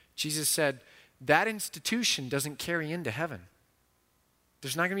 Jesus said, that institution doesn't carry into heaven.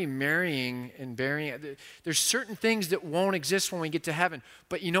 There's not going to be marrying and burying. There's certain things that won't exist when we get to heaven.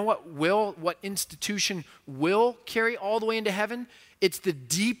 But you know what institution will carry all the way into heaven? It's the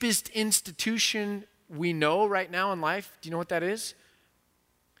deepest institution we know right now in life. Do you know what that is?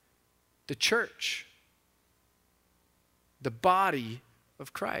 The church. The body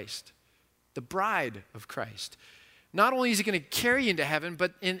of Christ. The bride of Christ. Not only is it going to carry into heaven,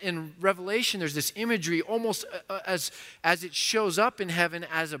 but in Revelation, there's this imagery almost as it shows up in heaven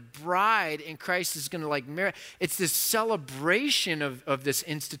as a bride, and Christ is going to marry. It's this celebration of this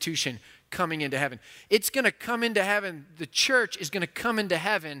institution coming into heaven. It's going to come into heaven. The church is going to come into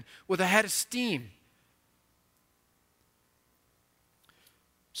heaven with a head of steam.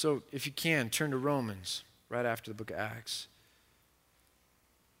 So if you can, turn to Romans right after the book of Acts.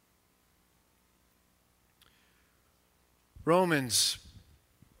 Romans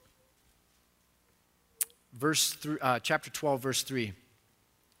chapter 12, verse 3.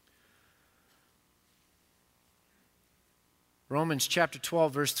 Romans chapter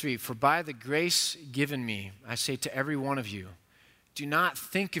 12, verse 3. For by the grace given me, I say to every one of you, do not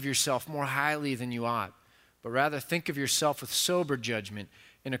think of yourself more highly than you ought, but rather think of yourself with sober judgment,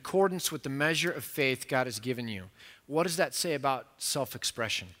 in accordance with the measure of faith God has given you. What does that say about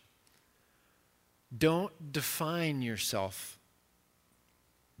self-expression? Don't define yourself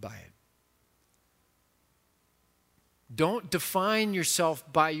by it. Don't define yourself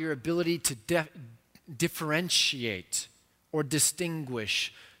by your ability to differentiate or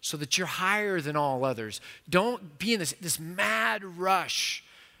distinguish so that you're higher than all others. Don't be in this mad rush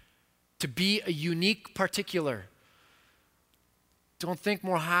to be a unique particular. Don't think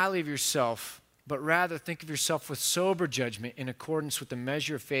more highly of yourself, but rather think of yourself with sober judgment in accordance with the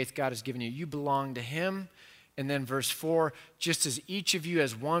measure of faith God has given you. You belong to him. And then verse 4, just as each of you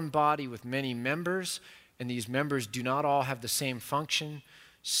has one body with many members, and these members do not all have the same function,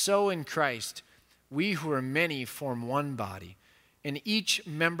 so in Christ, we who are many form one body, and each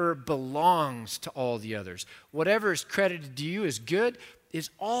member belongs to all the others. Whatever is credited to you as good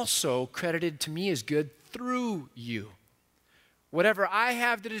is also credited to me as good through you. Whatever I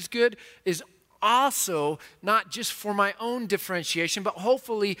have that is good is also not just for my own differentiation, but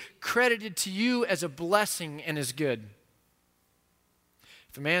hopefully credited to you as a blessing and as good.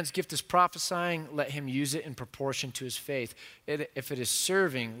 If a man's gift is prophesying, let him use it in proportion to his faith. If it is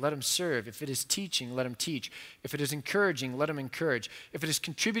serving, let him serve. If it is teaching, let him teach. If it is encouraging, let him encourage. If it is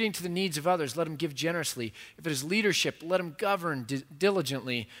contributing to the needs of others, let him give generously. If it is leadership, let him govern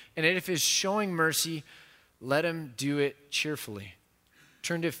diligently. And if it is showing mercy, let him do it cheerfully.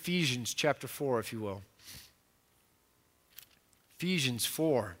 Turn to Ephesians chapter 4, if you will. Ephesians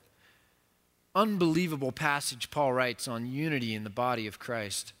 4. Unbelievable passage Paul writes on unity in the body of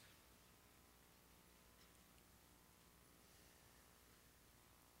Christ.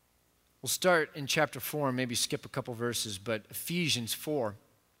 We'll start in chapter 4 and maybe skip a couple verses, but Ephesians 4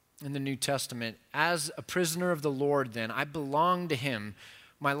 in the New Testament. As a prisoner of the Lord, then, I belong to him.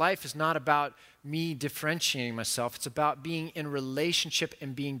 My life is not about me differentiating myself. It's about being in relationship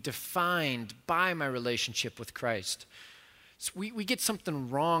and being defined by my relationship with Christ. So we get something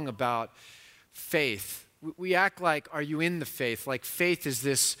wrong about faith. We act like, are you in the faith? Like faith is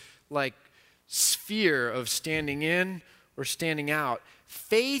this sphere of standing in or standing out.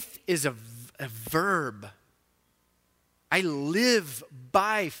 Faith is a verb. I live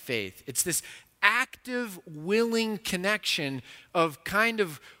by faith. It's this active, willing connection of kind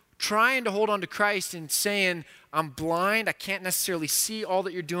of trying to hold on to Christ and saying, I'm blind, I can't necessarily see all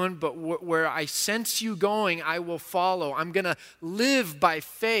that you're doing, but where I sense you going, I will follow. I'm going to live by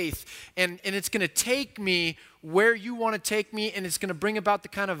faith, and it's going to take me where you want to take me, and it's going to bring about the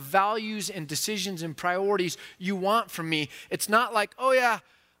kind of values and decisions and priorities you want from me. It's not like, oh yeah,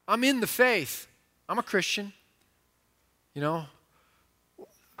 I'm in the faith. I'm a Christian. You know,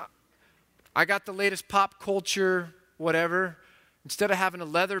 I got the latest pop culture, whatever. Instead of having a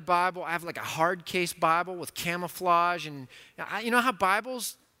leather Bible, I have like a hard case Bible with camouflage. And you know how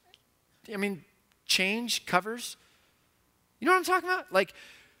Bibles, change covers? You know what I'm talking about? Like,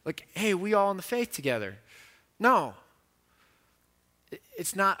 hey, we all in the faith together. No.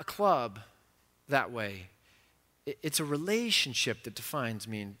 It's not a club that way. It's a relationship that defines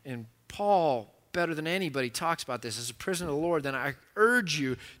me. And Paul better than anybody talks about this, as a prisoner of the Lord, then I urge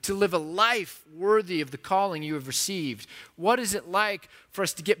you to live a life worthy of the calling you have received. What is it like for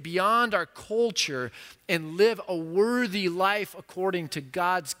us to get beyond our culture and live a worthy life according to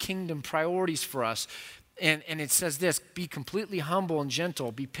God's kingdom priorities for us? And it says this: be completely humble and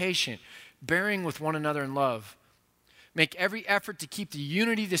gentle, be patient, bearing with one another in love. Make every effort to keep the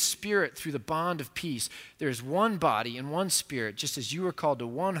unity of the Spirit through the bond of peace. There is one body and one Spirit, just as you were called to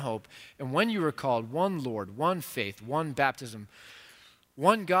one hope, and when you were called, one Lord, one faith, one baptism,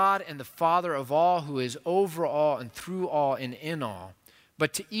 one God and the Father of all, who is over all and through all and in all.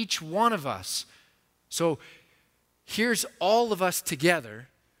 But to each one of us, so here's all of us together,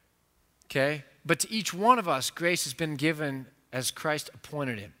 okay? But to each one of us, grace has been given as Christ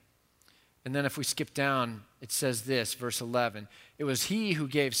appointed him. And then if we skip down, it says this, verse 11. It was he who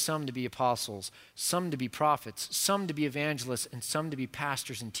gave some to be apostles, some to be prophets, some to be evangelists, and some to be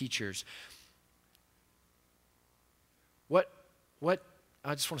pastors and teachers. What,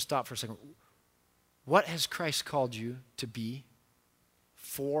 I just want to stop for a second. What has Christ called you to be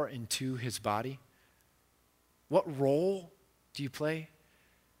for and to his body? What role do you play?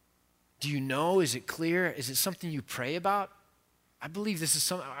 Do you know? Is it clear? Is it something you pray about? I believe this is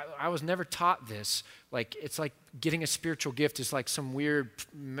something, I was never taught this. Like, it's like getting a spiritual gift is like some weird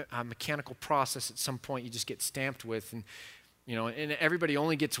mechanical process at some point you just get stamped with. And, and everybody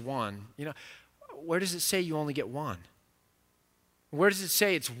only gets one. Where does it say you only get one? Where does it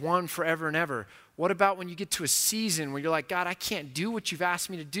say it's one forever and ever? What about when you get to a season where you're like, God, I can't do what you've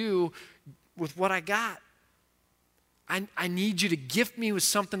asked me to do with what I got? I need you to gift me with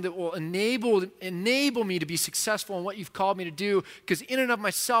something that will enable me to be successful in what you've called me to do, because in and of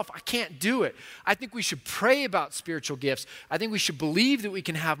myself, I can't do it. I think we should pray about spiritual gifts. I think we should believe that we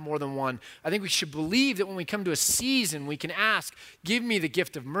can have more than one. I think we should believe that when we come to a season, we can ask, give me the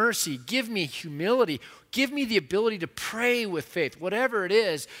gift of mercy, give me humility, give me the ability to pray with faith, whatever it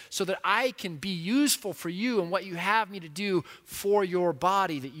is, so that I can be useful for you and what you have me to do for your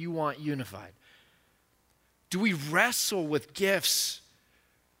body that you want unified. Do we wrestle with gifts?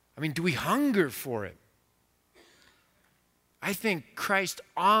 Do we hunger for it? I think Christ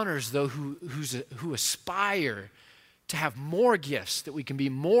honors those who aspire to have more gifts, that we can be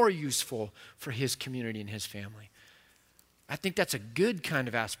more useful for his community and his family. I think that's a good kind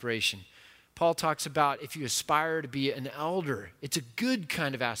of aspiration. Paul talks about if you aspire to be an elder, it's a good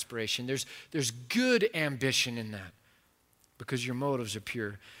kind of aspiration. There's good ambition in that because your motives are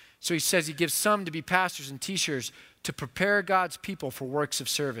pure. So he says he gives some to be pastors and teachers to prepare God's people for works of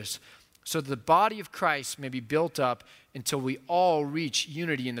service, so that the body of Christ may be built up until we all reach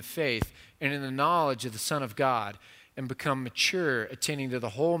unity in the faith and in the knowledge of the Son of God and become mature, attaining to the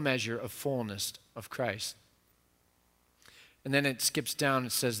whole measure of fullness of Christ. And then it skips down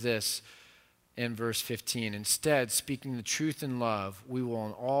and says this in verse 15. Instead, speaking the truth in love, we will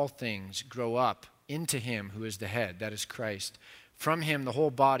in all things grow up into him who is the head, that is Christ. From him, the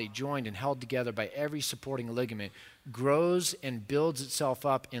whole body, joined and held together by every supporting ligament, grows and builds itself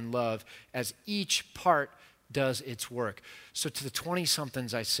up in love as each part does its work. So to the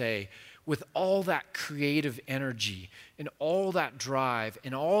 20-somethings I say, with all that creative energy and all that drive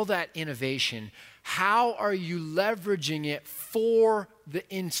and all that innovation, how are you leveraging it for the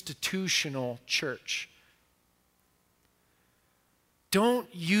institutional church?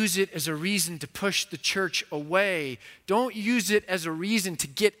 Don't use it as a reason to push the church away. Don't use it as a reason to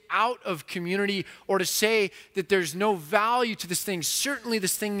get out of community or to say that there's no value to this thing. Certainly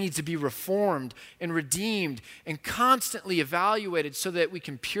this thing needs to be reformed and redeemed and constantly evaluated so that we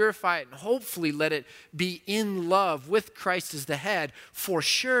can purify it and hopefully let it be in love with Christ as the head, for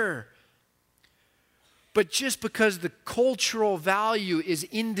sure. But just because the cultural value is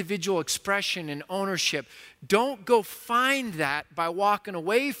individual expression and ownership, don't go find that by walking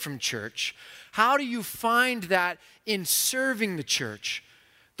away from church. How do you find that in serving the church?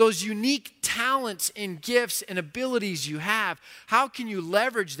 Those unique talents and gifts and abilities you have, how can you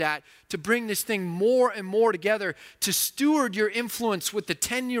leverage that to bring this thing more and more together, to steward your influence with the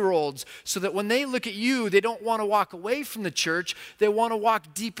 10-year-olds so that when they look at you, they don't want to walk away from the church, they want to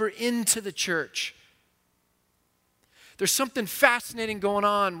walk deeper into the church? There's something fascinating going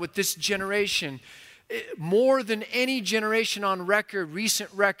on with this generation. More than any generation on record, recent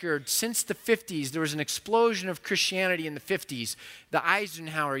record, since the 50s, there was an explosion of Christianity in the 50s, the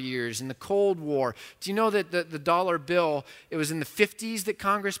Eisenhower years, and the Cold War. Do you know that the dollar bill, it was in the 50s that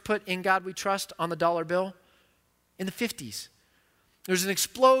Congress put "In God We Trust" on the dollar bill? In the 50s. There's an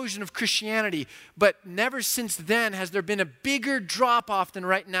explosion of Christianity, but never since then has there been a bigger drop-off than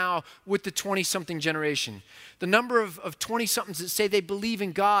right now with the 20-something generation. The number of 20-somethings that say they believe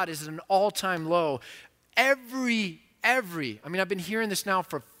in God is at an all-time low. I've been hearing this now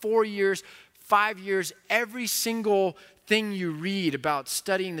for 4 years, 5 years. Every single thing you read about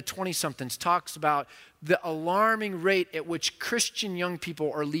studying the 20-somethings talks about the alarming rate at which Christian young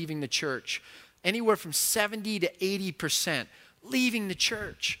people are leaving the church. Anywhere from 70 to 80%. Leaving the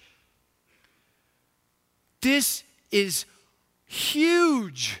church. This is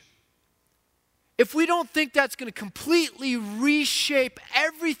huge. If we don't think that's going to completely reshape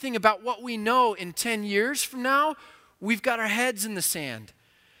everything about what we know in 10 years from now, we've got our heads in the sand.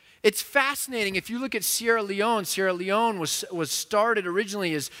 It's fascinating. If you look at Sierra Leone was started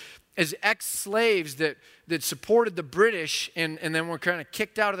originally as ex-slaves that supported the British and then were kind of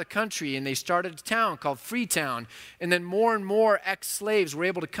kicked out of the country, and they started a town called Freetown. And then more and more ex-slaves were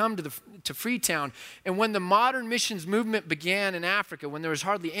able to come to Freetown. And when the modern missions movement began in Africa, when there was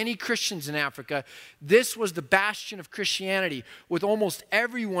hardly any Christians in Africa, this was the bastion of Christianity, with almost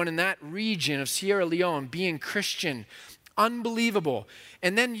everyone in that region of Sierra Leone being Christian. Unbelievable.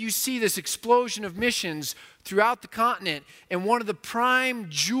 And then you see this explosion of missions throughout the continent, and one of the prime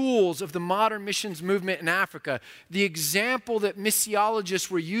jewels of the modern missions movement in Africa, the example that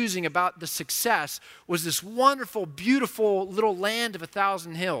missiologists were using about the success, was this wonderful, beautiful little land of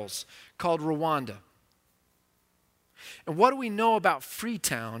 1,000 hills called Rwanda. And what do we know about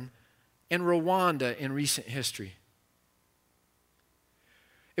Freetown and Rwanda in recent history?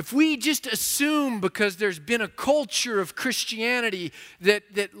 If we just assume, because there's been a culture of Christianity,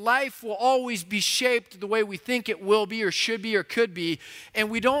 that life will always be shaped the way we think it will be or should be or could be, and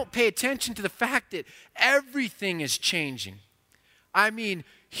we don't pay attention to the fact that everything is changing. I mean,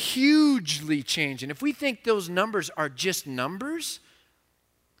 hugely changing. If we think those numbers are just numbers,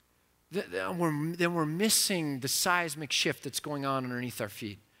 then we're missing the seismic shift that's going on underneath our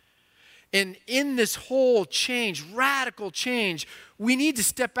feet. And in this whole change, radical change, we need to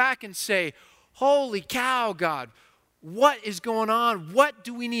step back and say, holy cow, God, what is going on? What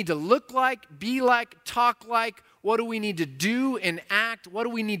do we need to look like, be like, talk like? What do we need to do and act? What do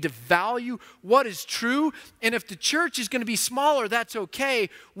we need to value? What is true? And if the church is going to be smaller, that's okay.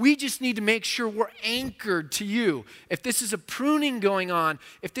 We just need to make sure we're anchored to you. If this is a pruning going on,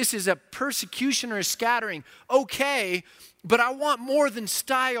 if this is a persecution or a scattering, okay. But I want more than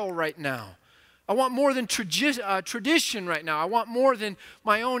style right now. I want more than tradition right now. I want more than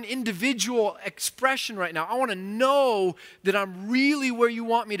my own individual expression right now. I want to know that I'm really where you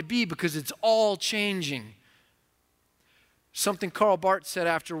want me to be, because it's all changing. Something Karl Barth said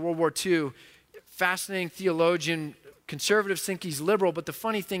after World War II, fascinating theologian. Conservatives think he's liberal, but the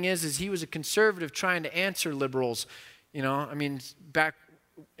funny thing is he was a conservative trying to answer liberals. Back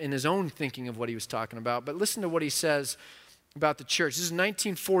in his own thinking of what he was talking about. But listen to what he says about the church. This is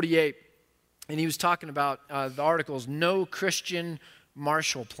 1948, and he was talking about the article's No Christian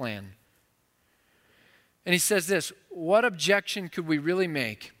Marshall Plan. And he says this: what objection could we really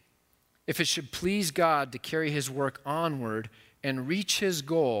make if it should please God to carry his work onward and reach his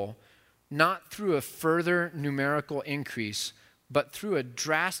goal, not through a further numerical increase, but through a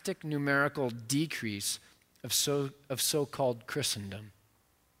drastic numerical decrease of so-called Christendom?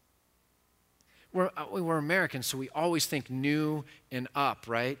 We're Americans, so we always think new and up,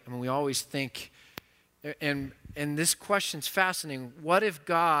 right? We always think, and this question's fascinating. What if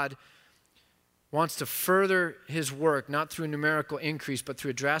God wants to further his work, not through a numerical increase, but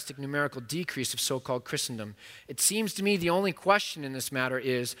through a drastic numerical decrease of so-called Christendom? It seems to me the only question in this matter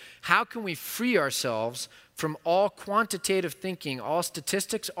is, how can we free ourselves from all quantitative thinking, all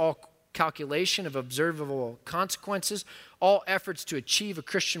statistics, all calculation of observable consequences, all efforts to achieve a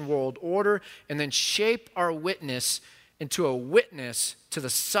Christian world order, and then shape our witness into a witness to the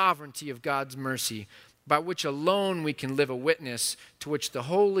sovereignty of God's mercy, by which alone we can live a witness to which the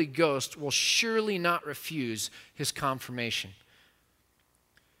Holy Ghost will surely not refuse his confirmation.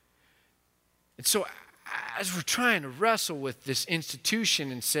 And so as we're trying to wrestle with this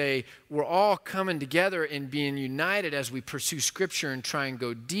institution and say we're all coming together and being united as we pursue Scripture and try and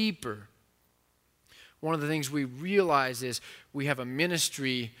go deeper, one of the things we realize is we have a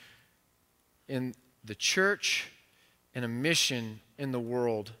ministry in the church and a mission in the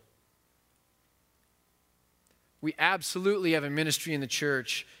world. We absolutely have a ministry in the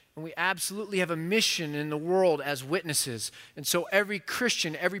church, and we absolutely have a mission in the world as witnesses. And so every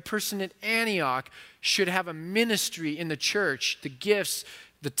Christian, every person at Antioch should have a ministry in the church, the gifts,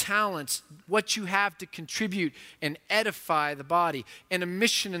 the talents, what you have to contribute and edify the body, and a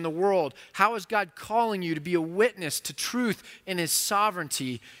mission in the world. How is God calling you to be a witness to truth and his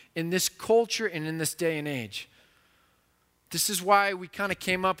sovereignty in this culture and in this day and age? This is why we kind of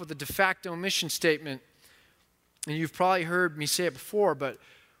came up with a de facto mission statement. And you've probably heard me say it before, but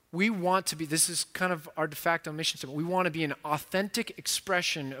we want to be, this is kind of our de facto mission statement. We want to be an authentic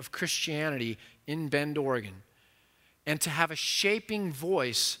expression of Christianity in Bend, Oregon, and to have a shaping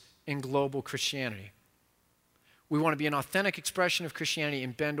voice in global Christianity. We want to be an authentic expression of Christianity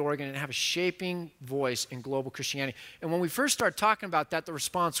in Bend, Oregon, and have a shaping voice in global Christianity. And when we first started talking about that, the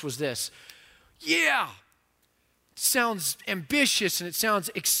response was this: yeah, it sounds ambitious, and it sounds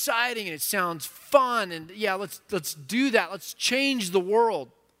exciting, and it sounds fun, and yeah, let's do that. Let's change the world.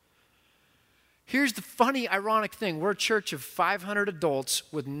 Here's the funny, ironic thing. We're a church of 500 adults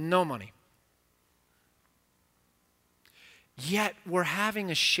with no money. Yet we're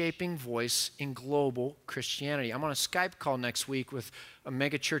having a shaping voice in global Christianity. I'm on a Skype call next week with a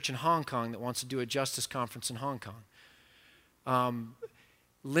mega church in Hong Kong that wants to do a justice conference in Hong Kong.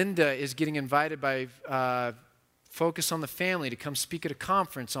 Linda is getting invited by Focus on the Family to come speak at a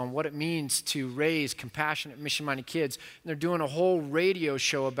conference on what it means to raise compassionate, mission-minded kids. And they're doing a whole radio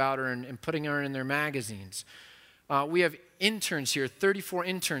show about her and putting her in their magazines. We have interns here, 34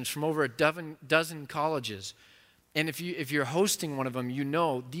 interns from over a dozen colleges. And if you're hosting one of them, you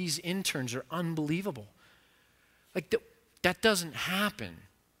know these interns are unbelievable. Like that doesn't happen.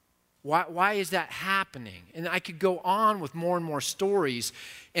 Why is that happening? And I could go on with more and more stories.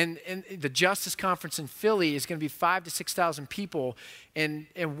 And the Justice Conference in Philly is going to be 5,000 to 6,000 people. And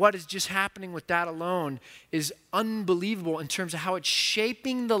what is just happening with that alone is unbelievable in terms of how it's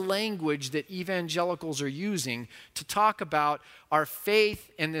shaping the language that evangelicals are using to talk about our faith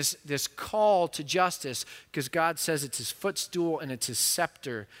and this call to justice, because God says it's his footstool and it's his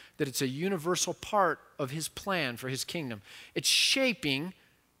scepter, that it's a universal part of his plan for his kingdom. It's shaping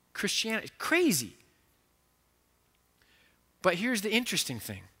Christianity. It's crazy. But here's the interesting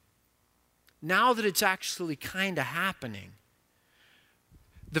thing. Now that it's actually kind of happening,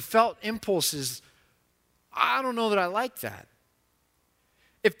 the felt impulse is, I don't know that I like that.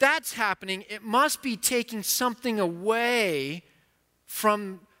 If that's happening, it must be taking something away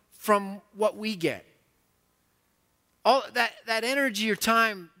from what we get. All that energy or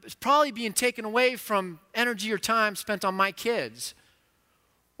time is probably being taken away from energy or time spent on my kids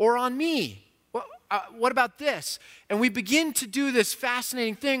or on me. What about this? And we begin to do this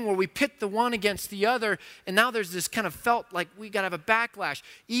fascinating thing where we pit the one against the other, and now there's this kind of felt like we got to have a backlash,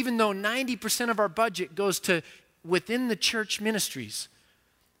 even though 90% of our budget goes to within the church ministries.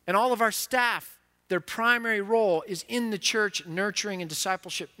 And all of our staff, their primary role is in the church nurturing and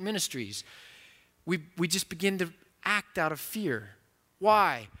discipleship ministries. We just begin to act out of fear.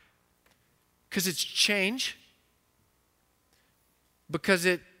 Why? Because it's change. Because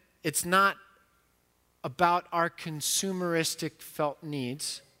it's not about our consumeristic felt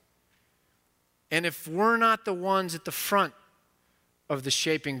needs. And if we're not the ones at the front of the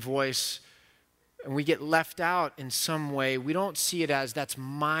shaping voice and we get left out in some way, we don't see it as that's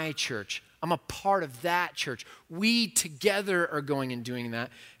my church. I'm a part of that church. We together are going and doing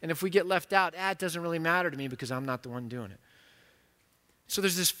that. And if we get left out, it doesn't really matter to me because I'm not the one doing it. So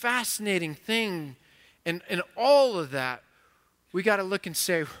there's this fascinating thing, and all of that, we got to look and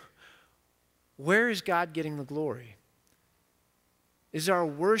say, where is God getting the glory? Is our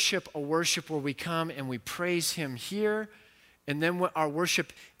worship a worship where we come and we praise him here? And then what our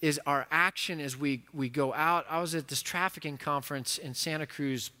worship is our action as we go out. I was at this trafficking conference in Santa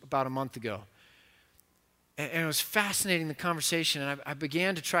Cruz about a month ago. And it was fascinating, the conversation. And I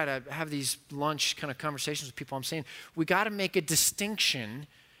began to try to have these lunch kind of conversations with people. I'm saying, we got to make a distinction,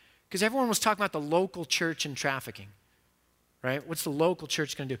 because everyone was talking about the local church and trafficking. Right? What's the local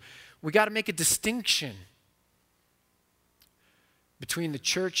church going to do? We got to make a distinction between the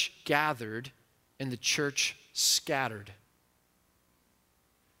church gathered and the church scattered.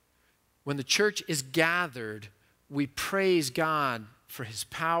 When the church is gathered, we praise God for his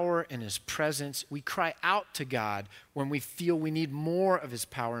power and his presence. We cry out to God when we feel we need more of his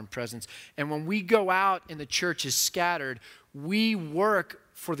power and presence. And when we go out and the church is scattered, we work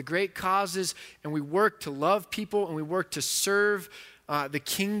for the great causes, and we work to love people, and we work to serve the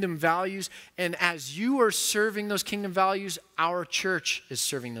kingdom values. And as you are serving those kingdom values, our church is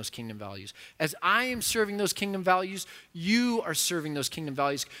serving those kingdom values. As I am serving those kingdom values, you are serving those kingdom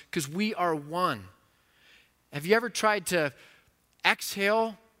values, because we are one. Have you ever tried to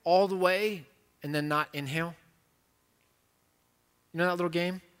exhale all the way and then not inhale? You know that little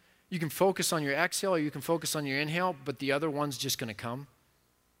game? You can focus on your exhale or you can focus on your inhale, but the other one's just going to come.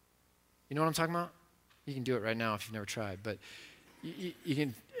 You know what I'm talking about? You can do it right now if you've never tried. But you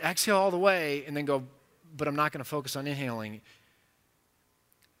can exhale all the way and then go, but I'm not going to focus on inhaling.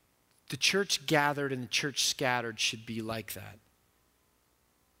 The church gathered and the church scattered should be like that.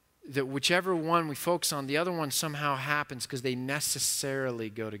 That whichever one we focus on, the other one somehow happens because they necessarily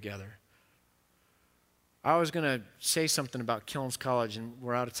go together. I was going to say something about Kilns College, and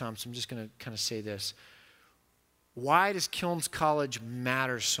we're out of time, so I'm just going to kind of say this. Why does Kilns College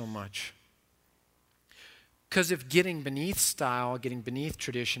matter so much? Because if getting beneath style, getting beneath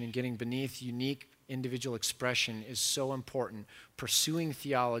tradition, and getting beneath unique individual expression is so important, pursuing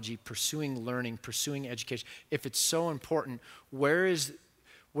theology, pursuing learning, pursuing education, if it's so important, where's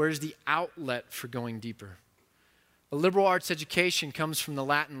the outlet for going deeper? A liberal arts education comes from the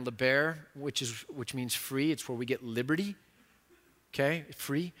Latin liber, which means free. It's where we get liberty. Okay,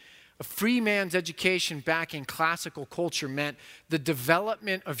 free. A free man's education back in classical culture meant the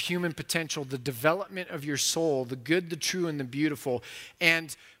development of human potential, the development of your soul, the good, the true, and the beautiful.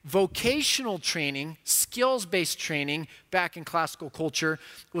 And vocational training, skills-based training back in classical culture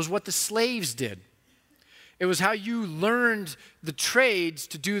was what the slaves did. It was how you learned the trades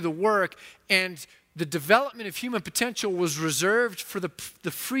to do the work, and the development of human potential was reserved for the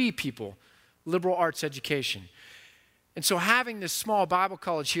free people, liberal arts education. And so having this small Bible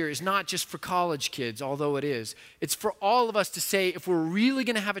college here is not just for college kids, although it is. It's for all of us to say, if we're really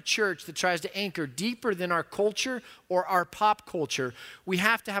going to have a church that tries to anchor deeper than our culture or our pop culture, we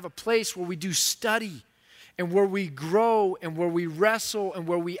have to have a place where we do study and where we grow and where we wrestle and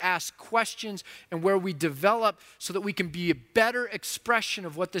where we ask questions and where we develop so that we can be a better expression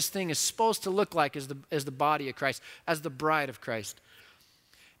of what this thing is supposed to look like as the body of Christ, as the bride of Christ.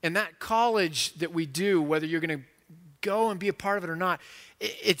 And that college that we do, whether you're going to go and be a part of it or not,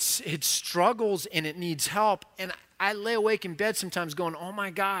 it struggles and it needs help. And I lay awake in bed sometimes going, oh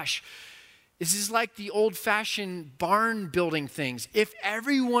my gosh, this is like the old-fashioned barn building things. If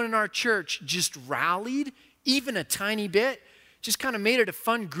everyone in our church just rallied, even a tiny bit, just kind of made it a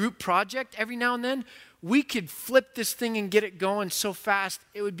fun group project every now and then, we could flip this thing and get it going so fast,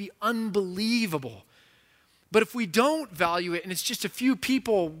 it would be unbelievable. But if we don't value it and it's just a few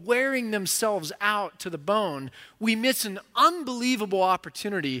people wearing themselves out to the bone, we miss an unbelievable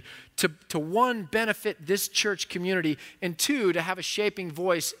opportunity to one, benefit this church community, and two, to have a shaping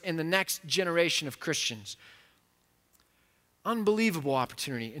voice in the next generation of Christians. Unbelievable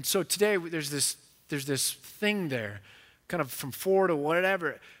opportunity. And so today there's this thing there, kind of from 4 to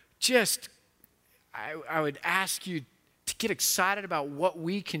whatever. Just, I would ask you to get excited about what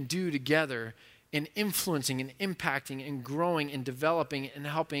we can do together in influencing and impacting and growing and developing and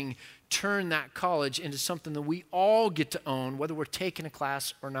helping turn that college into something that we all get to own, whether we're taking a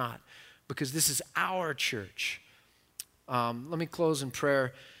class or not, because this is our church. Let me close in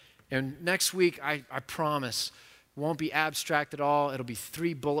prayer. And next week, I promise, won't be abstract at all. It'll be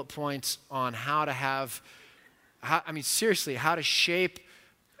 3 bullet points on how to shape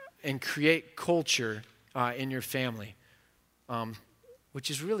and create culture in your family. Which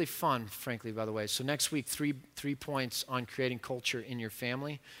is really fun, frankly, by the way. So next week, three points on creating culture in your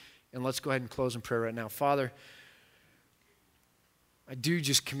family. And let's go ahead and close in prayer right now. Father, I do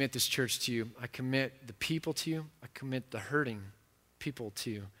just commit this church to you. I commit the people to you. I commit the hurting people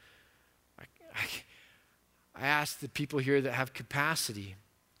to you. I ask the people here that have capacity,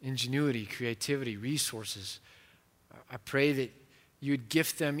 ingenuity, creativity, resources. I pray that you would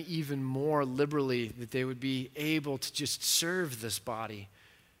gift them even more liberally, that they would be able to just serve this body,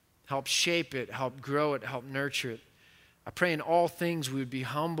 help shape it, help grow it, help nurture it. I pray in all things we would be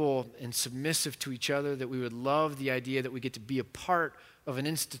humble and submissive to each other, that we would love the idea that we get to be a part of an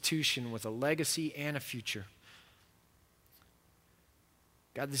institution with a legacy and a future.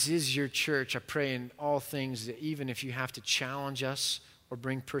 God, this is your church. I pray in all things that even if you have to challenge us or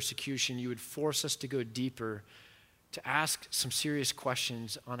bring persecution, you would force us to go deeper, to ask some serious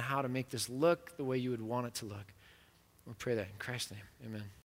questions on how to make this look the way you would want it to look. We pray that in Christ's name. Amen.